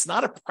even. It's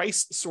not a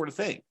price sort of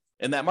thing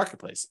in that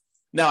marketplace.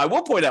 Now, I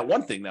will point out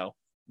one thing, though.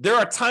 There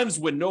are times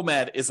when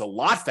Nomad is a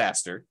lot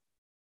faster,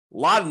 a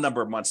lot of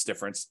number of months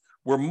difference,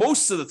 where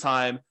most of the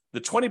time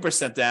the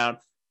 20% down,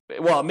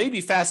 well, it may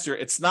be faster.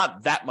 It's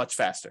not that much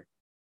faster,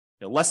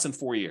 less than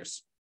 4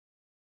 years.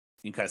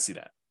 You can kind of see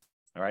that.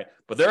 All right.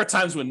 But there are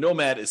times when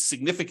Nomad is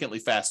significantly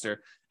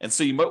faster. And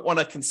so you might want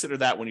to consider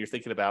that when you're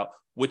thinking about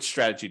which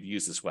strategy to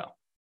use as well.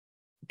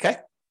 Okay.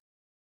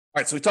 All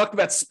right. So we talked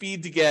about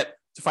speed to get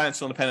to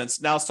financial independence.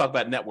 Now let's talk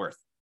about net worth.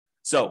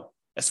 So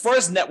as far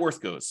as net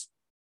worth goes,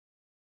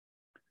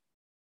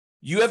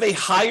 you have a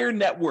higher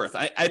net worth.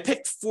 I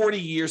picked 40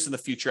 years in the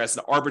future as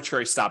an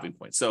arbitrary stopping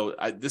point. So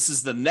this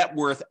is the net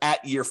worth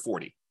at year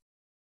 40.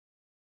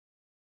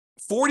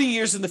 40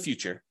 years in the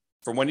future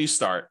from when you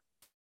start,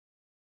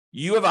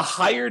 you have a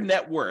higher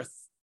net worth,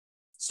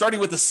 starting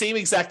with the same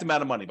exact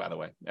amount of money, by the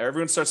way.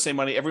 Everyone starts the same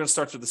money. Everyone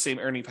starts with the same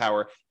earning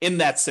power in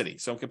that city.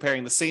 So I'm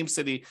comparing the same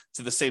city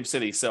to the same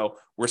city. So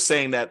we're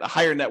saying that a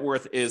higher net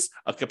worth is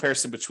a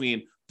comparison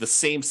between the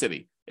same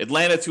city,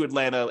 Atlanta to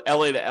Atlanta,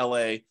 LA to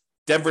LA,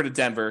 Denver to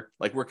Denver.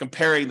 Like, we're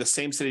comparing the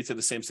same city to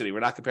the same city. We're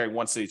not comparing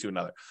one city to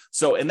another.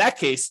 So in that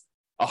case,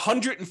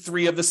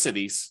 103 of the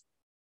cities,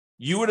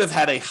 you would have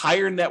had a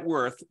higher net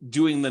worth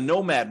doing the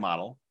Nomad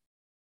model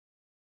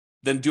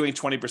than doing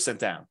 20%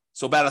 down.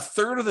 So about a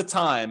third of the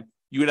time,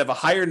 you would have a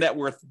higher net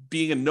worth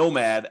being a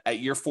Nomad at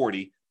year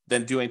 40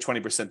 than doing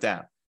 20%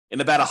 down.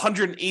 In about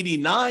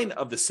 189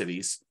 of the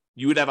cities,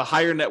 you would have a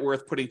higher net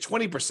worth putting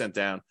 20%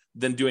 down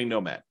than doing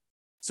Nomad.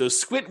 So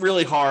squint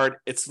really hard.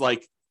 It's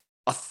like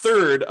a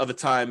third of the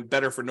time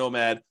better for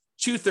Nomad,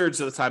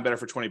 2/3 of the time better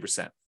for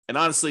 20%. And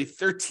honestly,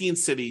 13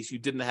 cities, you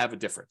didn't have a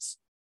difference,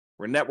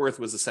 where net worth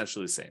was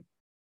essentially the same.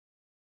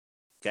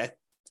 Okay.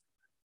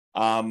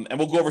 And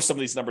we'll go over some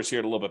of these numbers here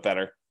a little bit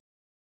better.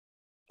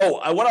 Oh,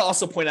 I want to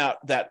also point out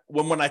that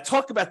when I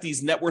talk about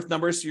these net worth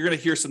numbers, you're going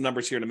to hear some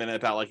numbers here in a minute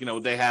about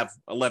they have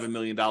 $11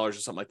 million or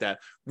something like that.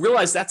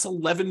 Realize that's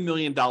 $11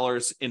 million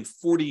in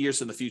 40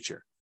 years in the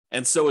future.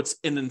 And so it's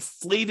an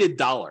inflated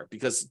dollar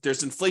because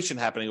there's inflation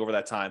happening over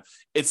that time.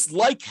 It's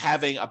like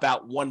having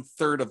about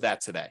 1/3 of that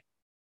today.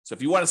 So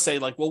if you want to say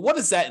what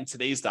is that in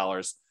today's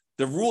dollars?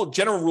 The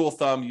general rule of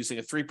thumb using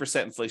a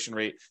 3% inflation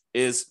rate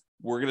is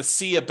we're going to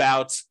see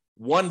about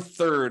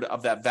 1/3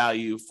 of that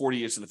value 40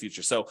 years in the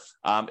future. So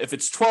if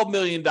it's $12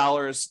 million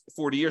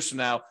 40 years from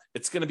now,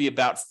 it's going to be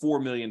about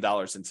 $4 million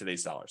in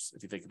today's dollars,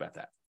 if you think about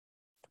that.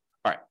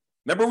 All right.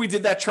 Remember we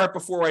did that chart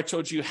before where I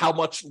told you how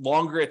much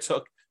longer it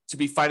took to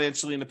be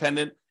financially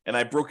independent? And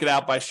I broke it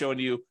out by showing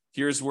you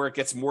here's where it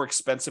gets more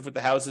expensive with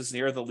the houses, and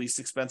here are the least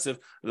expensive,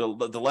 the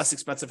less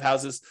expensive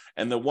houses.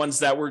 And the ones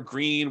that were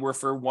green were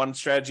for one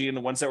strategy, and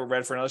the ones that were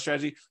red for another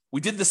strategy.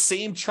 We did the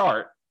same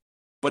chart,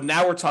 but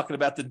now we're talking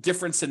about the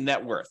difference in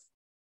net worth.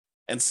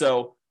 And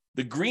so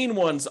the green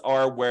ones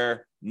are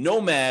where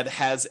Nomad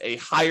has a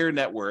higher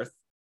net worth,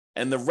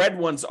 and the red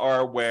ones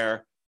are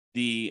where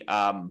the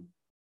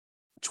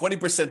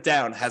 20%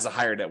 down has a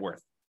higher net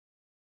worth.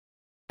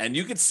 And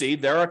you can see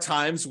there are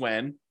times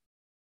when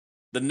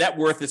the net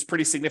worth is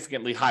pretty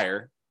significantly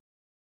higher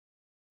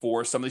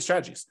for some of these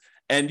strategies.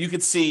 And you can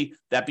see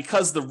that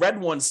because the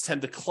red ones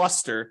tend to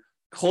cluster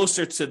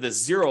closer to the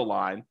zero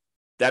line,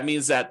 that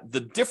means that the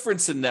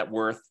difference in net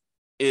worth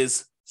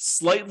is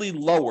slightly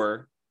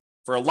lower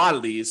for a lot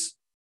of these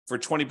for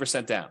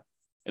 20% down.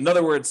 In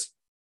other words,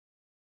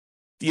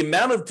 the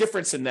amount of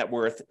difference in net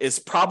worth is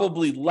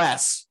probably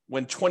less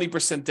when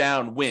 20%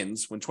 down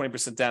wins, when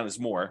 20% down is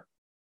more.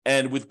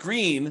 And with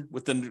green,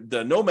 with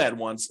the Nomad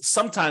ones,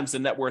 sometimes the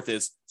net worth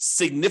is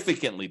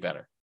significantly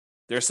better.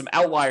 There are some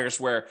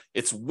outliers where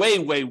it's way,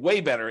 way, way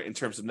better in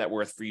terms of net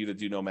worth for you to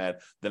do Nomad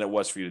than it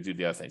was for you to do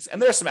the other things.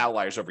 And there are some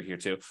outliers over here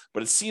too,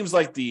 but it seems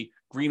like the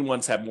green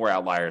ones have more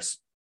outliers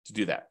to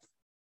do that.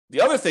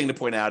 The other thing to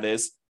point out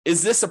is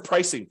this a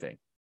pricing thing?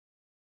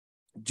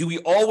 Do we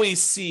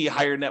always see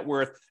higher net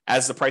worth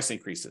as the price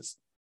increases?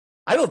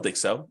 I don't think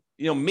so.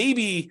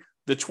 Maybe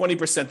the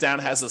 20% down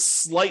has a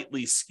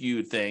slightly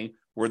skewed thing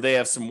where they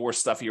have some more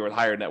stuff here with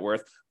higher net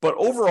worth. But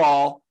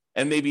overall,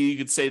 and maybe you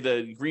could say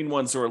the green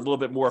ones are a little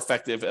bit more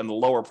effective in the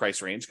lower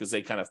price range because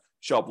they kind of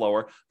show up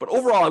lower. But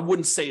overall, I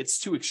wouldn't say it's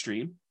too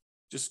extreme.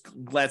 Just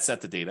glance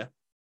at the data.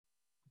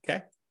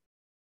 Okay.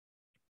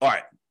 All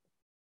right.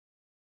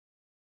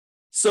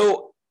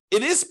 So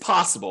it is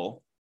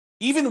possible,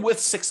 even with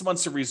 6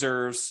 months of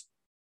reserves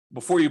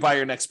before you buy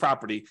your next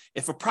property,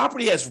 if a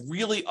property has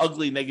really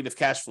ugly negative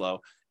cash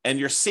flow, and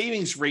your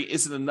savings rate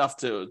isn't enough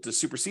to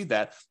supersede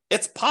that,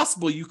 it's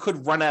possible you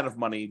could run out of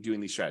money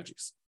doing these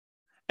strategies.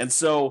 And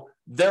so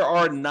there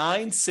are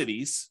 9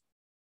 cities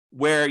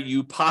where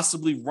you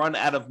possibly run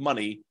out of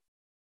money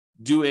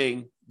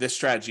doing this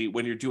strategy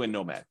when you're doing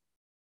Nomad.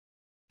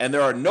 And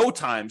there are no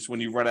times when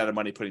you run out of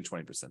money putting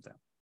 20% down.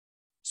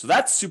 So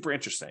that's super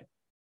interesting.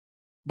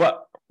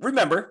 But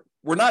remember,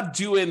 we're not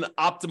doing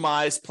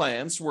optimized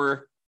plans.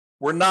 We're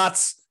not,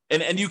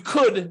 and you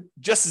could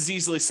just as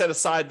easily set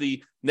aside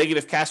the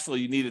negative cash flow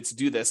you needed to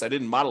do this. I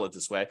didn't model it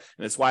this way,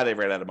 and it's why they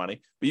ran out of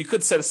money. But you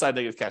could set aside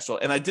negative cash flow,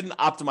 and I didn't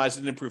optimize it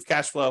and improve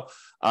cash flow.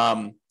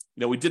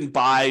 We didn't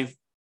buy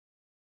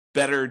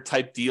better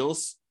type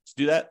deals to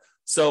do that.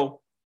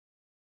 So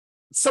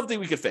it's something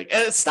we could fake,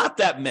 and it's not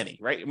that many,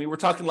 right? I mean, we're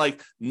talking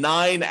like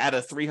 9 out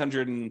of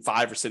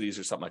 305 cities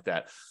or something like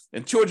that,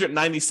 and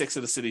 296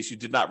 of the cities you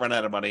did not run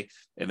out of money,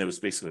 and it was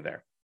basically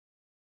there.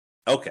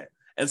 Okay,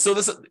 and so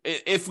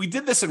if we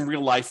did this in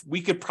real life,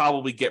 we could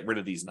probably get rid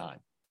of these 9.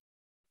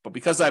 But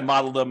because I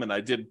modeled them and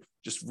I did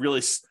just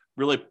really,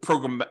 really fixed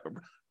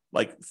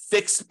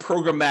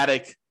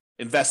programmatic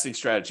investing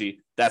strategy,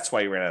 that's why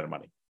you ran out of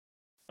money.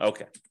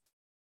 Okay.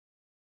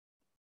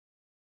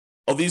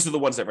 Oh, these are the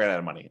ones that ran out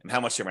of money and how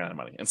much they ran out of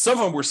money. And some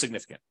of them were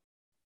significant,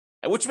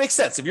 which makes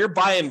sense. If you're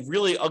buying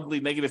really ugly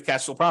negative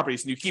cash flow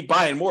properties and you keep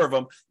buying more of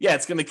them, yeah,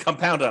 it's going to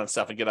compound on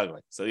itself and get ugly.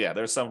 So yeah,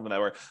 there's some of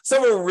them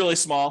some of them were really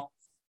small.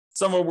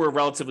 Some of them were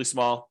relatively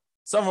small.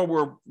 Some of them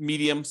were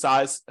medium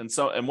size. And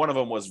one of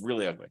them was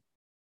really ugly.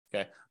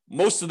 Okay.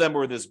 Most of them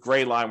were this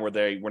gray line where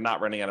they were not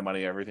running out of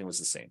money. Everything was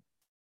the same.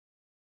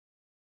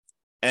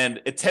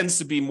 And it tends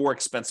to be more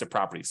expensive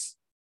properties,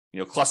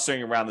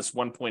 clustering around this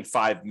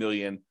 1.5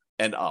 million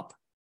and up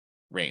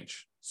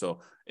range.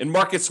 So in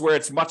markets where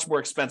it's much more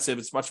expensive,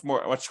 it's much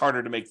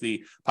harder to make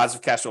the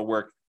positive cash flow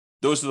work.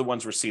 Those are the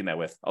ones we're seeing that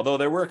with. Although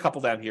there were a couple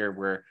down here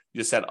where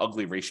you just had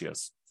ugly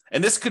ratios.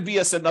 And this could be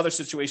another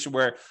situation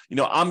where,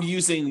 I'm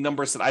using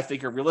numbers that I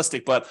think are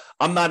realistic, but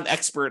I'm not an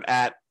expert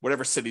at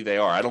whatever city they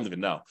are. I don't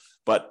even know.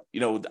 But,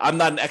 I'm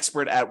not an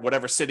expert at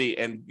whatever city.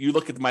 And you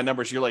look at my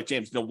numbers, you're like,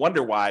 James, no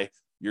wonder why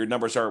your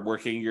numbers aren't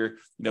working. Your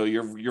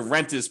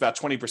rent is about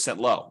 20%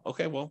 low.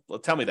 Okay, well,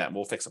 tell me that and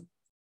we'll fix them.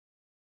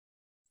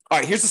 All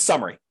right, here's the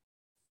summary.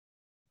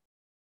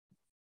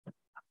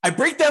 I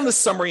break down the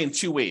summary in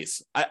two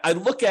ways. I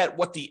look at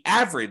what the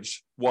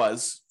average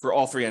was for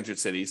all 300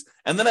 cities,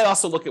 and then I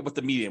also look at what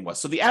the median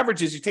was. So the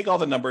average is you take all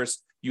the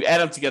numbers, you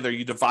add them together,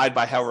 you divide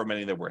by however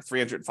many there were,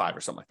 305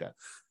 or something like that.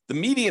 The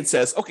median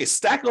says, okay,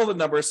 stack all the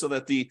numbers so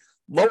that the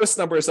lowest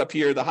number is up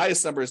here, the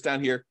highest number is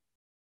down here,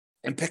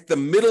 and pick the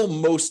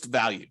middlemost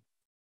value.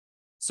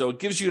 So it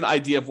gives you an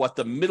idea of what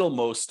the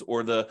middlemost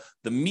or the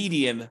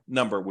median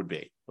number would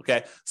be.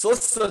 Okay, so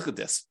let's look at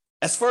this.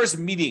 As far as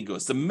median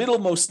goes, the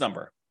middlemost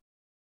number,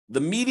 the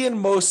median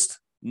most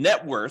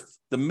net worth,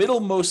 the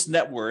middlemost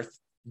net worth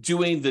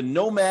doing the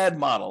Nomad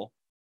model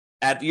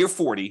at year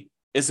 40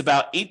 is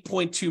about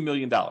 $8.2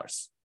 million.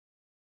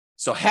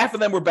 So half of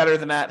them were better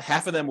than that,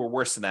 half of them were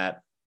worse than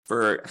that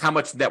for how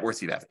much net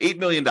worth you'd have. $8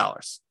 million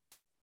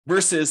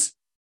versus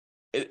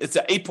it's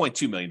at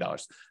 $8.2 million.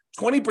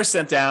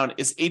 20% down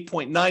is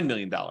 $8.9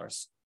 million.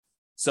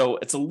 So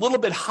it's a little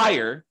bit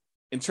higher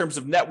in terms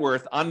of net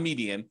worth on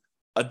median,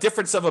 a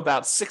difference of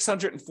about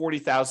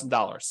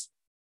 $640,000.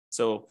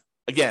 So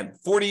again,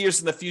 40 years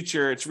in the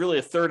future, it's really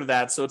a third of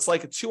that. So it's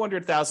like a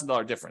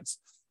 $200,000 difference,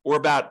 or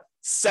about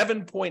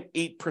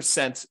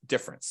 7.8%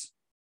 difference.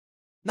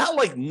 Not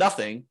like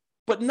nothing,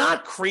 but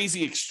not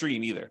crazy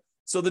extreme either.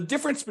 So the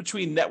difference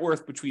between net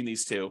worth between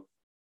these two,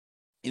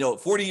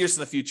 40 years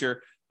in the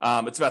future,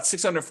 it's about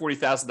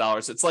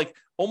 $640,000. It's like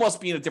almost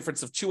being a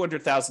difference of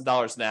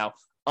 $200,000 now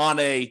on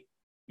a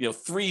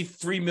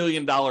 $3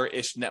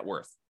 million-ish net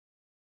worth.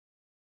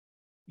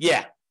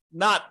 Yeah,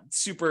 not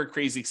super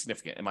crazy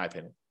significant in my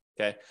opinion.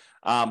 Okay,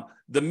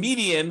 the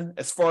median,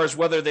 as far as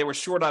whether they were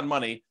short on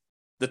money,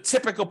 the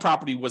typical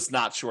property was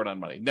not short on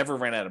money, never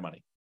ran out of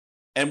money,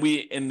 and we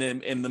in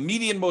the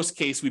median most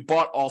case we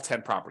bought all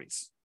 10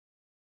 properties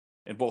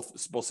in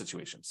both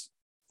situations.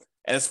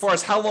 And as far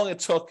as how long it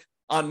took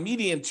on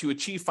median to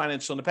achieve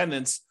financial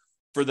independence,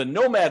 for the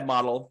Nomad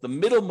model, the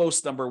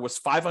middlemost number was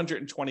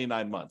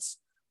 529 months,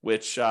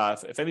 which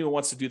if anyone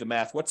wants to do the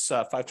math, what's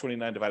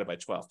 529 divided by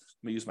 12?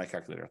 Let me use my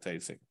calculator. I'll tell you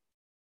in a second.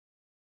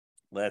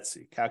 Let's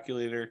see,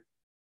 calculator,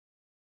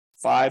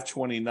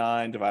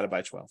 529 divided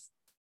by 12.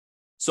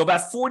 So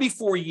about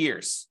 44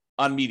 years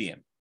on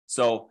median.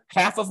 So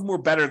half of them were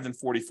better than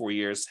 44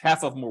 years,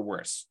 half of them were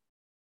worse.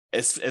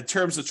 In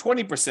terms of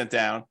 20%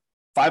 down,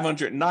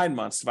 509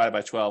 months divided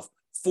by 12,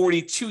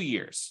 42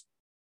 years,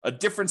 a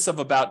difference of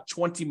about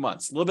 20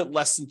 months, a little bit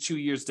less than 2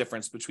 years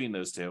difference between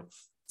those two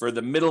for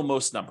the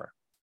middlemost number.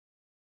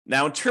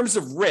 Now, in terms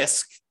of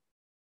risk,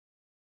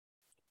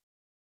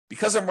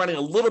 because I'm running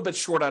a little bit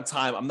short on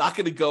time, I'm not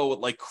going to go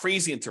like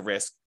crazy into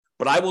risk,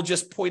 but I will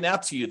just point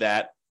out to you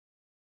that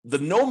the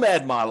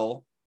Nomad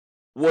model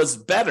was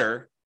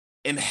better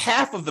in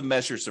half of the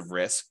measures of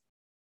risk,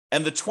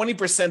 and the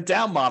 20%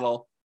 down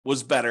model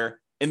was better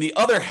in the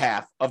other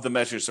half of the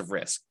measures of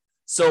risk.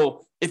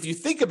 So if you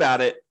think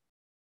about it,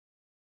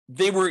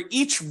 they were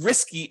each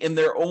risky in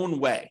their own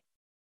way.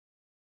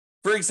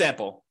 For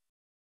example,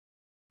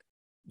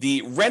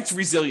 the rent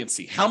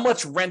resiliency, how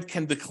much rent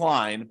can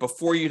decline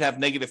before you'd have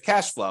negative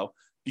cash flow?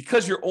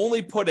 Because you're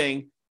only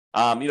putting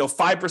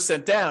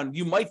 5% down,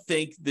 you might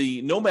think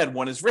the Nomad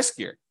one is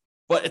riskier.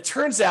 But it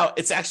turns out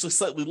it's actually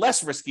slightly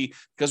less risky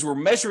because we're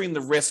measuring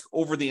the risk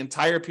over the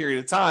entire period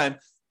of time.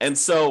 And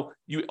so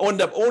you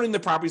end up owning the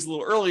properties a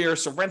little earlier,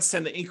 so rents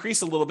tend to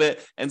increase a little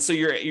bit. And so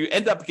you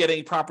end up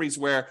getting properties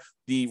where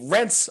the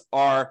rents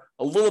are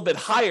a little bit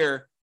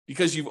higher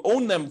because you've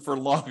owned them for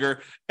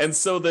longer. And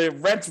so the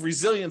rent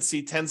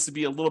resiliency tends to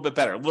be a little bit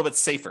better, a little bit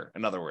safer,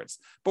 in other words.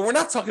 But we're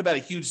not talking about a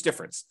huge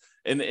difference.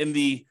 In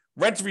the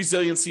rent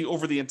resiliency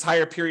over the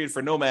entire period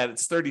for Nomad,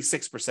 it's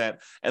 36%.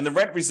 And the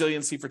rent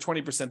resiliency for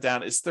 20%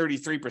 down is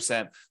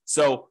 33%.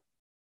 So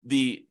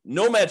the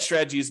Nomad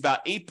strategy is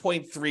about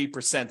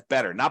 8.3%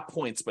 better, not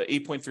points, but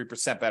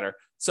 8.3% better.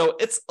 So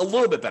it's a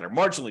little bit better,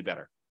 marginally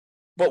better.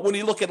 But when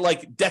you look at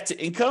like debt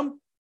to income,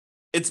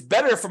 it's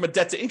better from a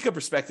debt to income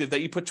perspective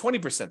that you put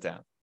 20% down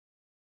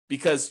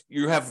because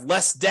you have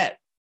less debt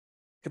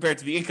compared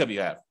to the income you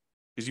have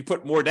because you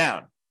put more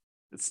down.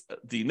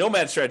 The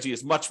Nomad strategy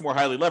is much more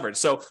highly leveraged.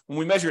 So when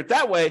we measure it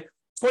that way,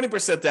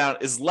 20% down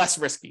is less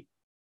risky.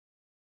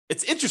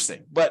 It's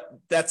interesting, but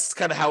that's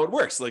kind of how it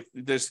works. Like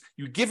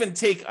you give and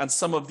take on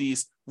some of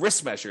these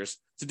risk measures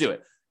to do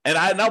it. And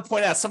I'll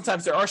point out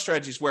sometimes there are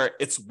strategies where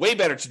it's way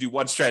better to do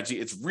one strategy.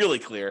 It's really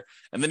clear.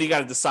 And then you got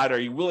to decide, are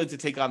you willing to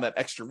take on that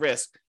extra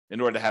risk in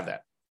order to have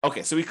that?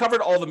 Okay, so we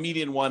covered all the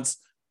median ones.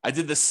 I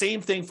did the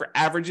same thing for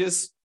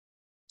averages.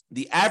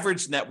 The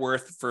average net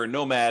worth for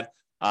Nomad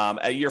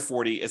at year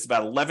 40 is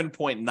about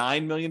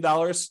 $11.9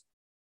 million.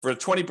 For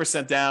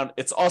 20% down,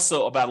 it's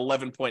also about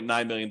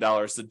 $11.9 million.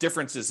 The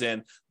difference is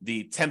in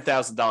the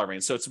 $10,000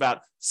 range. So it's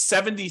about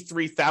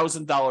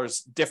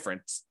 $73,000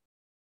 difference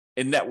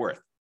in net worth.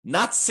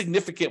 Not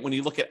significant when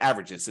you look at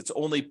averages. It's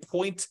only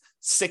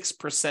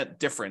 0.6%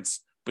 difference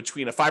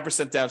between a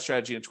 5% down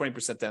strategy and a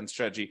 20% down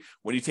strategy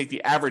when you take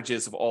the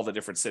averages of all the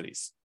different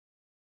cities.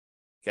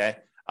 Okay.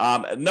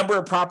 Number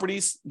of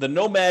properties, the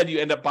Nomad, you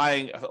end up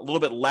buying a little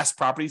bit less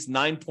properties,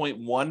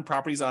 9.1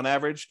 properties on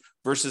average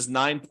versus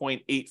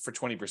 9.8 for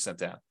 20%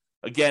 down.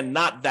 Again,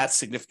 not that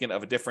significant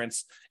of a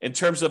difference. In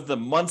terms of the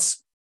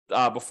months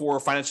before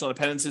financial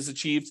independence is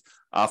achieved,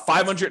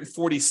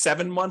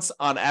 547 months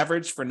on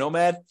average for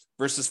Nomad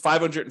versus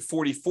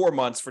 544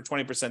 months for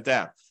 20%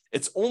 down.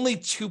 It's only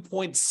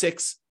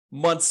 2.6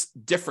 months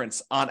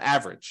difference on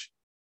average.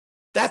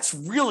 That's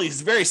really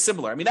very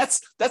similar. I mean,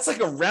 that's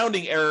like a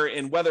rounding error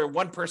in whether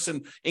one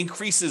person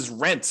increases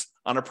rent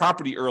on a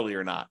property early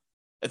or not.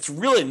 It's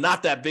really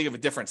not that big of a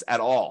difference at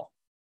all.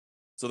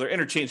 So they're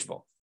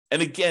interchangeable.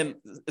 And again,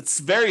 it's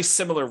very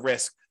similar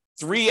risk.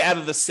 3 out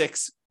of the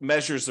 6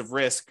 measures of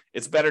risk,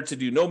 it's better to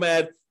do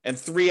Nomad, and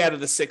 3 out of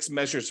the 6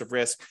 measures of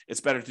risk,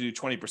 it's better to do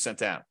 20%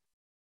 down.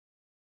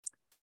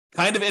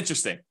 Kind of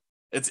interesting.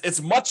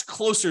 It's much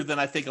closer than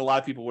I think a lot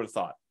of people would have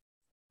thought.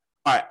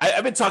 All right,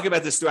 I've been talking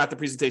about this throughout the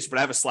presentation, but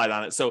I have a slide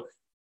on it. So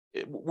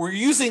we're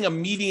using a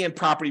median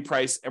property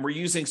price, and we're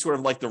using sort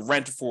of like the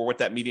rent for what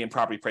that median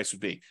property price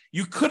would be.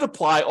 You could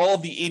apply all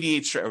of the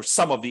 88, or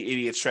some of the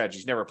 88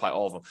 strategies, never apply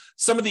all of them.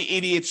 Some of the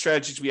 88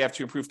 strategies we have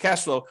to improve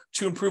cash flow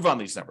to improve on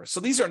these numbers. So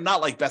these are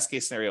not like best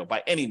case scenario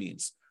by any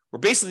means. We're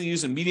basically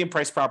using median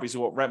price properties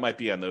and what rent might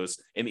be on those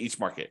in each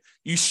market.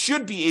 You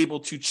should be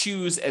able to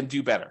choose and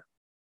do better.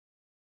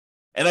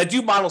 And I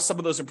do model some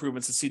of those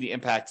improvements and see the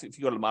impact. If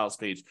you go to the models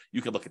page, you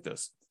can look at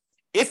those.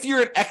 If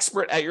you're an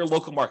expert at your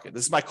local market,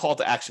 this is my call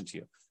to action to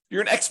you. If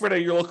you're an expert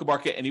at your local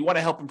market and you want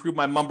to help improve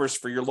my numbers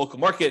for your local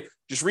market,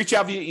 just reach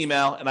out via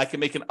email and I can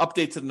make an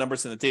update to the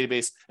numbers in the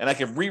database and I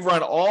can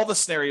rerun all the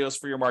scenarios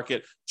for your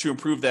market to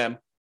improve them.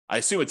 I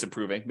assume it's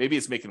improving. Maybe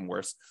it's making them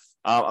worse.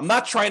 I'm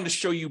not trying to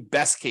show you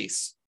best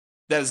case.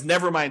 That is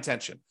never my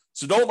intention.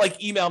 So don't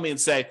like email me and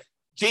say,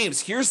 James,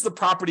 here's the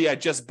property I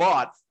just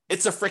bought.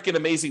 It's a freaking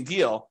amazing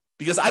deal,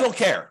 because I don't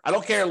care. I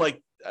don't care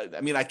like,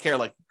 I mean, I care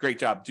like, great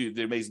job, dude,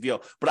 the amazing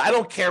deal. But I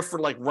don't care for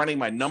like running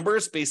my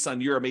numbers based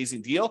on your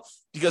amazing deal,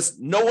 because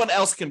no one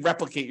else can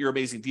replicate your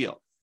amazing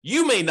deal.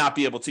 You may not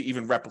be able to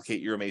even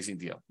replicate your amazing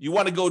deal. You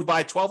want to go to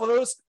buy 12 of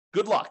those?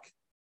 Good luck.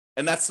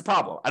 And that's the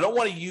problem. I don't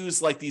want to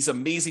use like these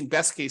amazing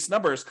best case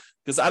numbers,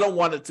 because I don't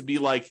want it to be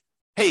like,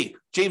 hey,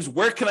 James,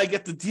 where can I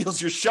get the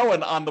deals you're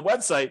showing on the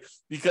website?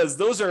 Because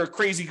those are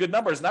crazy good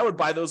numbers. And I would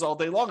buy those all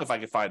day long if I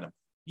could find them.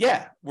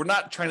 Yeah, we're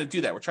not trying to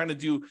do that. We're trying to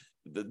do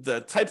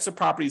the types of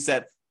properties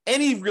that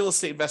any real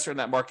estate investor in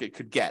that market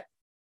could get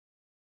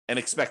and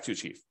expect to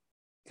achieve.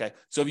 Okay,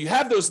 so if you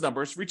have those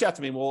numbers, reach out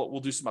to me and we'll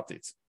do some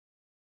updates.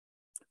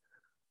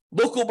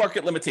 Local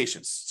market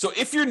limitations. So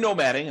if you're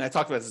nomading, and I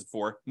talked about this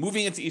before,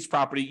 moving into each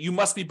property, you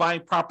must be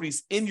buying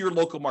properties in your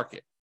local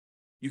market.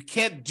 You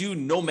can't do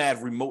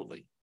nomad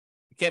remotely.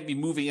 You can't be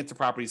moving into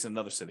properties in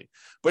another city.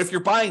 But if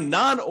you're buying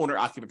non-owner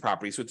occupant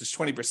properties, which is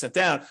 20%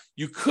 down,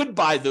 you could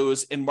buy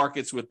those in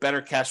markets with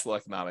better cash flow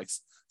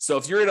economics. So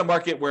if you're in a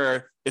market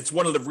where it's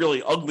one of the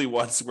really ugly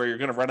ones where you're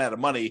going to run out of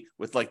money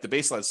with like the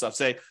baseline stuff,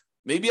 say,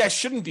 maybe I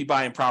shouldn't be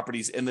buying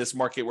properties in this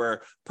market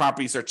where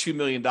properties are $2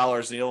 million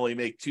and you only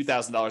make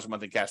 $2,000 a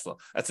month in cash flow.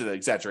 That's an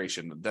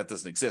exaggeration. That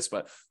doesn't exist,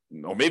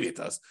 or maybe it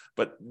does.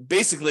 But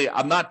basically,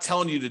 I'm not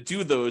telling you to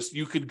do those.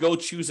 You could go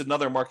choose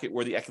another market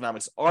where the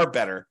economics are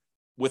better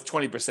with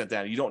 20%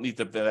 down. You don't need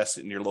to invest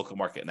in your local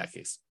market in that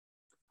case.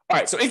 All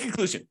right. So in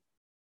conclusion,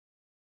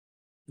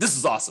 this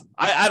is awesome.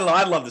 I don't know.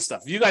 I love this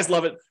stuff. If you guys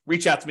love it,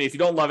 reach out to me. If you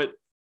don't love it,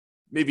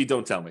 maybe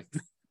don't tell me,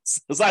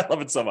 because I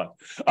love it so much.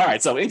 All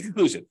right. So in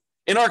conclusion,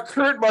 in our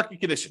current market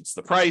conditions,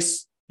 the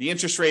price, the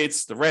interest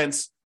rates, the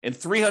rents, in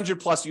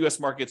 300 plus US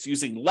markets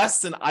using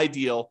less than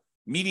ideal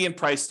median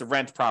price to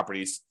rent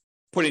properties,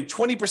 putting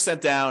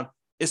 20% down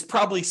is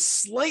probably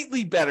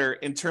slightly better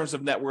in terms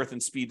of net worth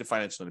and speed to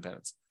financial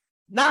independence.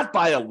 Not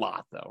by a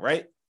lot, though,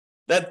 right?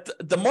 That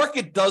the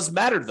market does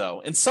matter,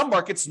 though. In some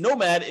markets,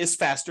 nomad is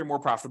faster, more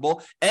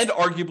profitable, and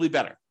arguably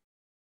better.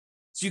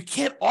 So you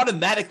can't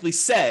automatically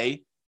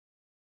say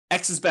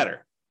X is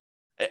better.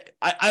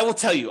 I will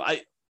tell you,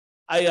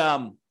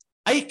 I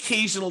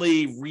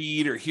occasionally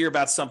read or hear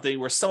about something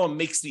where someone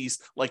makes these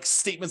like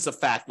statements of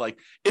fact, like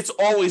it's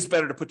always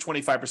better to put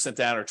 25%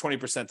 down or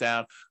 20%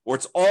 down, or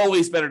it's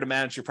always better to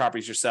manage your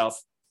properties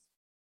yourself.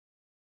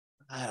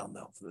 I don't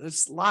know.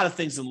 There's a lot of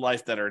things in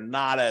life that are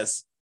not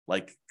as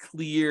like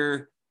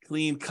clear,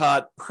 clean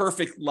cut,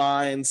 perfect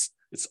lines.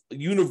 It's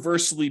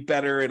universally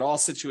better in all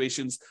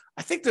situations.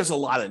 I think there's a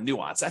lot of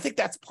nuance. I think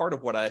that's part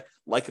of what I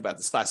like about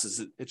this class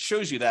is it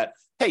shows you that,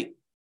 hey,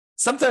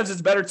 sometimes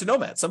it's better to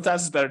nomad.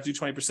 Sometimes it's better to do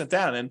 20%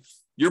 down, and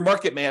your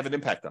market may have an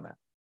impact on that.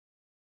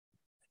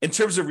 In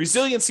terms of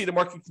resiliency to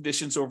market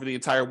conditions over the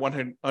entire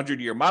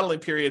 100-year modeling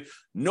period,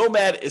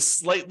 nomad is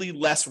slightly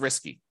less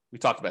risky. We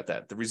talked about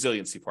that, the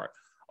resiliency part.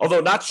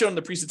 Although not shown in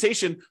the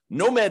presentation,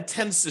 nomad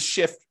tends to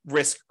shift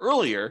risk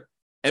earlier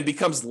and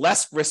becomes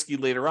less risky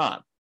later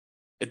on.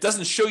 It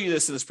doesn't show you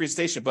this in this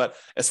presentation, but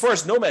as far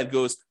as nomad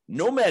goes,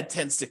 nomad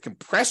tends to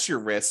compress your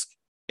risk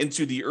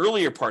into the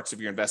earlier parts of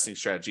your investing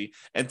strategy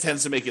and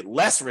tends to make it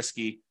less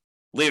risky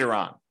later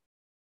on.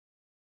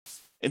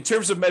 In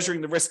terms of measuring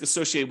the risk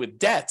associated with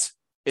debt,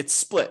 it's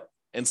split.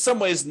 In some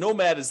ways,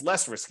 Nomad is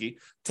less risky,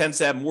 tends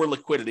to have more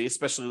liquidity,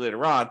 especially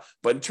later on.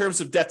 But in terms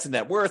of debt to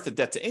net worth and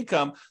debt to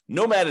income,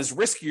 Nomad is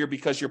riskier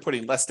because you're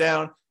putting less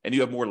down and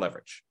you have more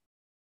leverage.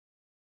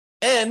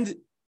 And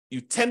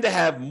you tend to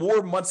have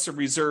more months of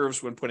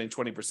reserves when putting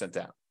 20%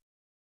 down.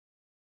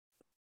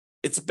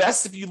 It's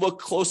best if you look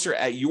closer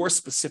at your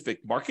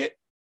specific market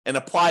and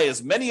apply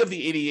as many of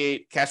the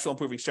 88 cash flow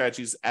improving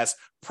strategies as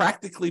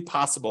practically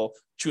possible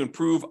to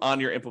improve on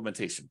your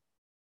implementation.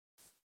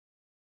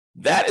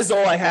 That is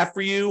all I have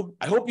for you.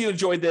 I hope you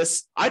enjoyed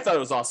this. I thought it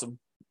was awesome.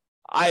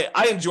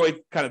 I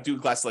enjoyed kind of doing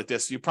classes like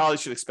this. You probably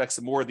should expect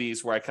some more of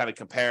these where I kind of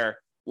compare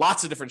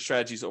lots of different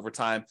strategies over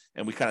time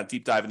and we kind of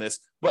deep dive in this.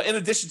 But in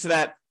addition to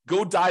that,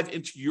 go dive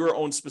into your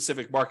own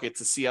specific market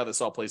to see how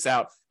this all plays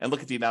out and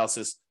look at the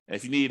analysis. And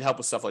if you need help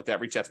with stuff like that,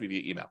 reach out to me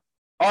via email.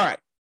 All right.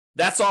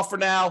 That's all for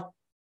now.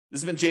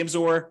 This has been James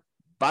Orr.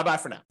 Bye-bye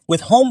for now.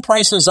 With home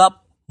prices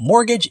up,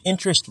 mortgage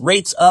interest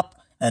rates up,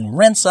 and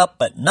rents up,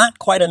 but not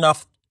quite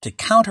enough to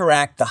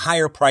counteract the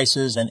higher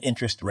prices and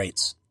interest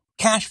rates.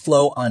 Cash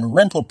flow on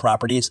rental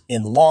properties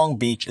in Long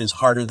Beach is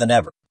harder than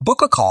ever.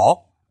 Book a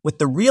call with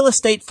the Real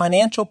Estate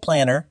Financial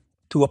Planner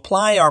to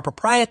apply our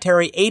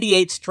proprietary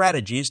 88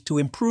 strategies to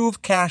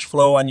improve cash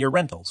flow on your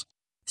rentals.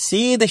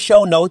 See the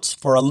show notes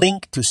for a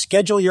link to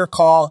schedule your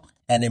call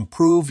and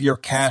improve your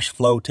cash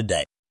flow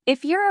today.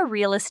 If you're a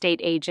real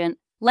estate agent,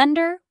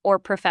 lender, or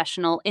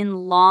professional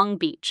in Long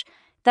Beach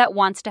that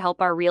wants to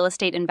help our real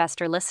estate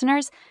investor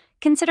listeners,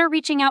 consider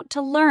reaching out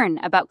to learn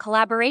about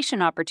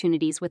collaboration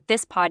opportunities with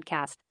this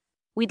podcast.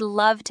 We'd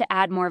love to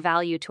add more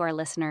value to our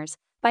listeners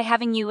by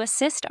having you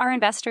assist our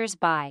investors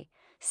buy,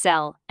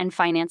 sell, and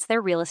finance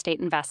their real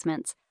estate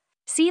investments.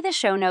 See the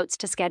show notes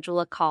to schedule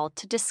a call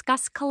to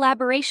discuss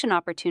collaboration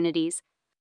opportunities